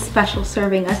someone special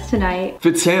serving us tonight. If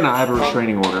it's Santa, I have a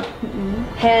restraining order.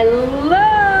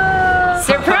 Hello!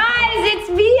 Surprise! It's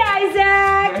me,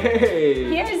 Isaac!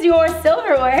 Hey! Here's your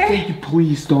silverware. Thank you.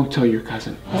 Please don't tell your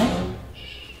cousin.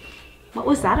 What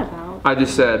was that about? I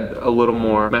just said a little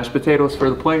more mashed potatoes for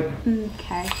the plate.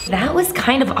 Okay. That was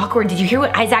kind of awkward. Did you hear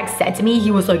what Isaac said to me?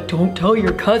 He was like, don't tell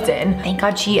your cousin. Thank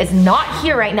God she is not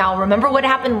here right now. Remember what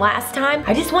happened last time?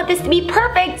 I just want this to be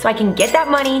perfect so I can get that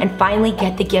money and finally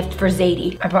get the gift for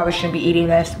Zadie. I probably shouldn't be eating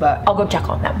this, but I'll go check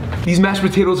on them. These mashed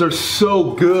potatoes are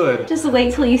so good. Just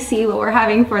wait till you see what we're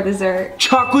having for dessert.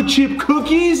 Chocolate chip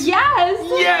cookies? Yes!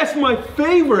 Yes, my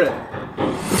favorite.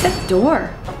 What's that door?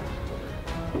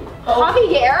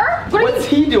 Javier? What's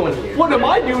he doing here? What am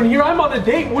I doing here? I'm on a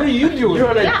date. What are you doing? You're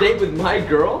on a date with my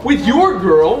girl? With your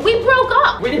girl? We broke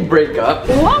up. We didn't break up.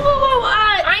 Whoa, whoa, whoa,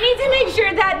 I need to make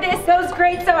sure that this goes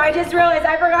great, so I just realized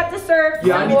I forgot to serve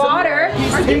some water.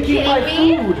 He's Are you taking my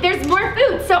kidding me? food. There's more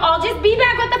food, so I'll just be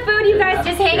back with the food. You guys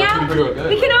just hang out.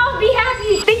 We can all be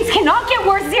happy. Things cannot get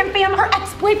worse, Zamfam. Her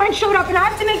ex-boyfriend showed up, and I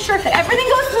have to make sure that everything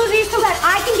goes smoothly so that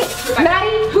I can get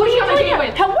Maddie, Who are you on a date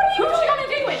with? What are you Who's she on a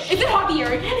date with? Is it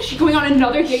Javier again? Is she going on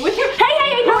another date with him?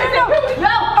 Hey, no.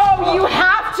 No! Oh, you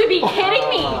have to be kidding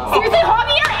me! Seriously,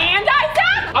 Javier and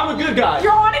Isaac? I'm a good guy.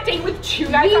 You're on a date with two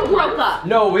guys that broke up.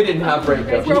 No, we didn't have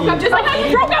breakup. Broke up just like how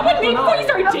you broke up with me before you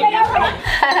started dating.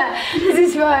 This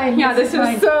is fine. Yeah, this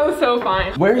is so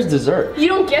fine. Where's dessert? You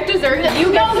don't get dessert.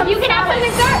 You get some. You can have some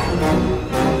dessert.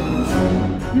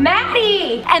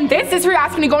 Maddie! And this is for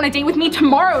asking to go on a date with me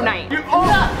tomorrow night.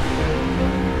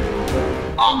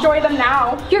 Enjoy them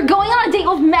now. You're going on a date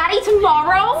with Maddie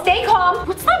tomorrow? Stay calm.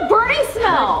 What's that burning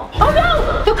smell? Oh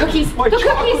no! The cookies. My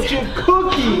chocolate chip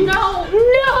cookie. No.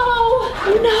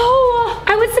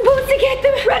 I was supposed to get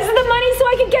the rest of the money so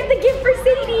I could get the gift for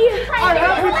Sadie. I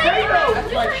have potatoes.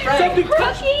 Something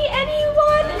Cookie,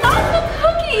 anyone? Not the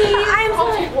cookies.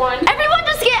 I'll take one. Everyone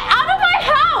just get out of my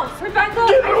house. Rebecca,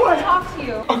 Give it I need away. to talk to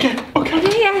you. Okay.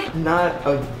 Not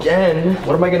again.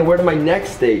 What am I gonna wear to my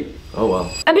next date? Oh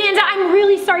well. Amanda, I'm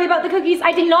really sorry about the cookies.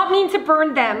 I did not mean to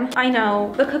burn them. I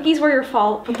know. The cookies were your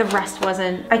fault, but the rest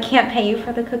wasn't. I can't pay you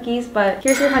for the cookies, but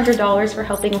here's your $100 for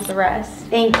helping with the rest.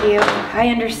 Thank you. I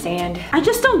understand. I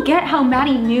just don't get how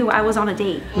Maddie knew I was on a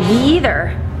date. Me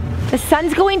either. The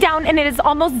sun's going down and it is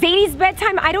almost Zadie's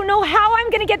bedtime. I don't know how I'm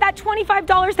gonna get that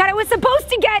 $25 that I was supposed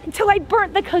to get until I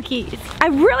burnt the cookies. I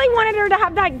really wanted her to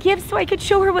have that gift so I could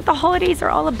show her what the holidays are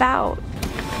all about.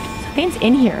 Something's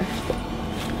in here.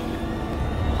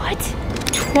 What?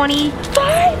 $25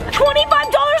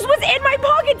 was in my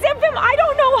pocket, Zimpham. I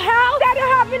don't know how that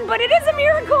happened, but it is a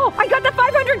miracle. I got the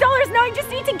 $500. Now I just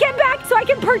need to get back so I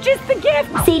can purchase the gift.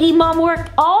 Zadie, Mom worked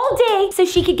all day so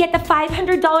she could get the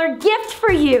 $500 gift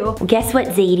for you. Well, guess what,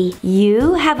 Zadie?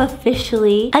 You have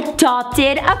officially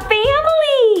adopted a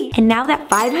family. And now that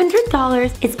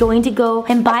 $500 is going to go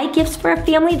and buy gifts for a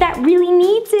family that really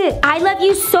needs it. I love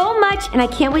you so much, and I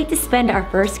can't wait to spend our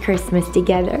first Christmas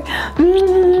together.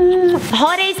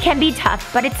 Holidays can be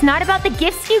tough, but it's not about the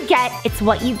gifts you get, it's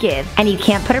what you give. And you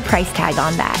can't put a price tag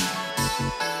on that.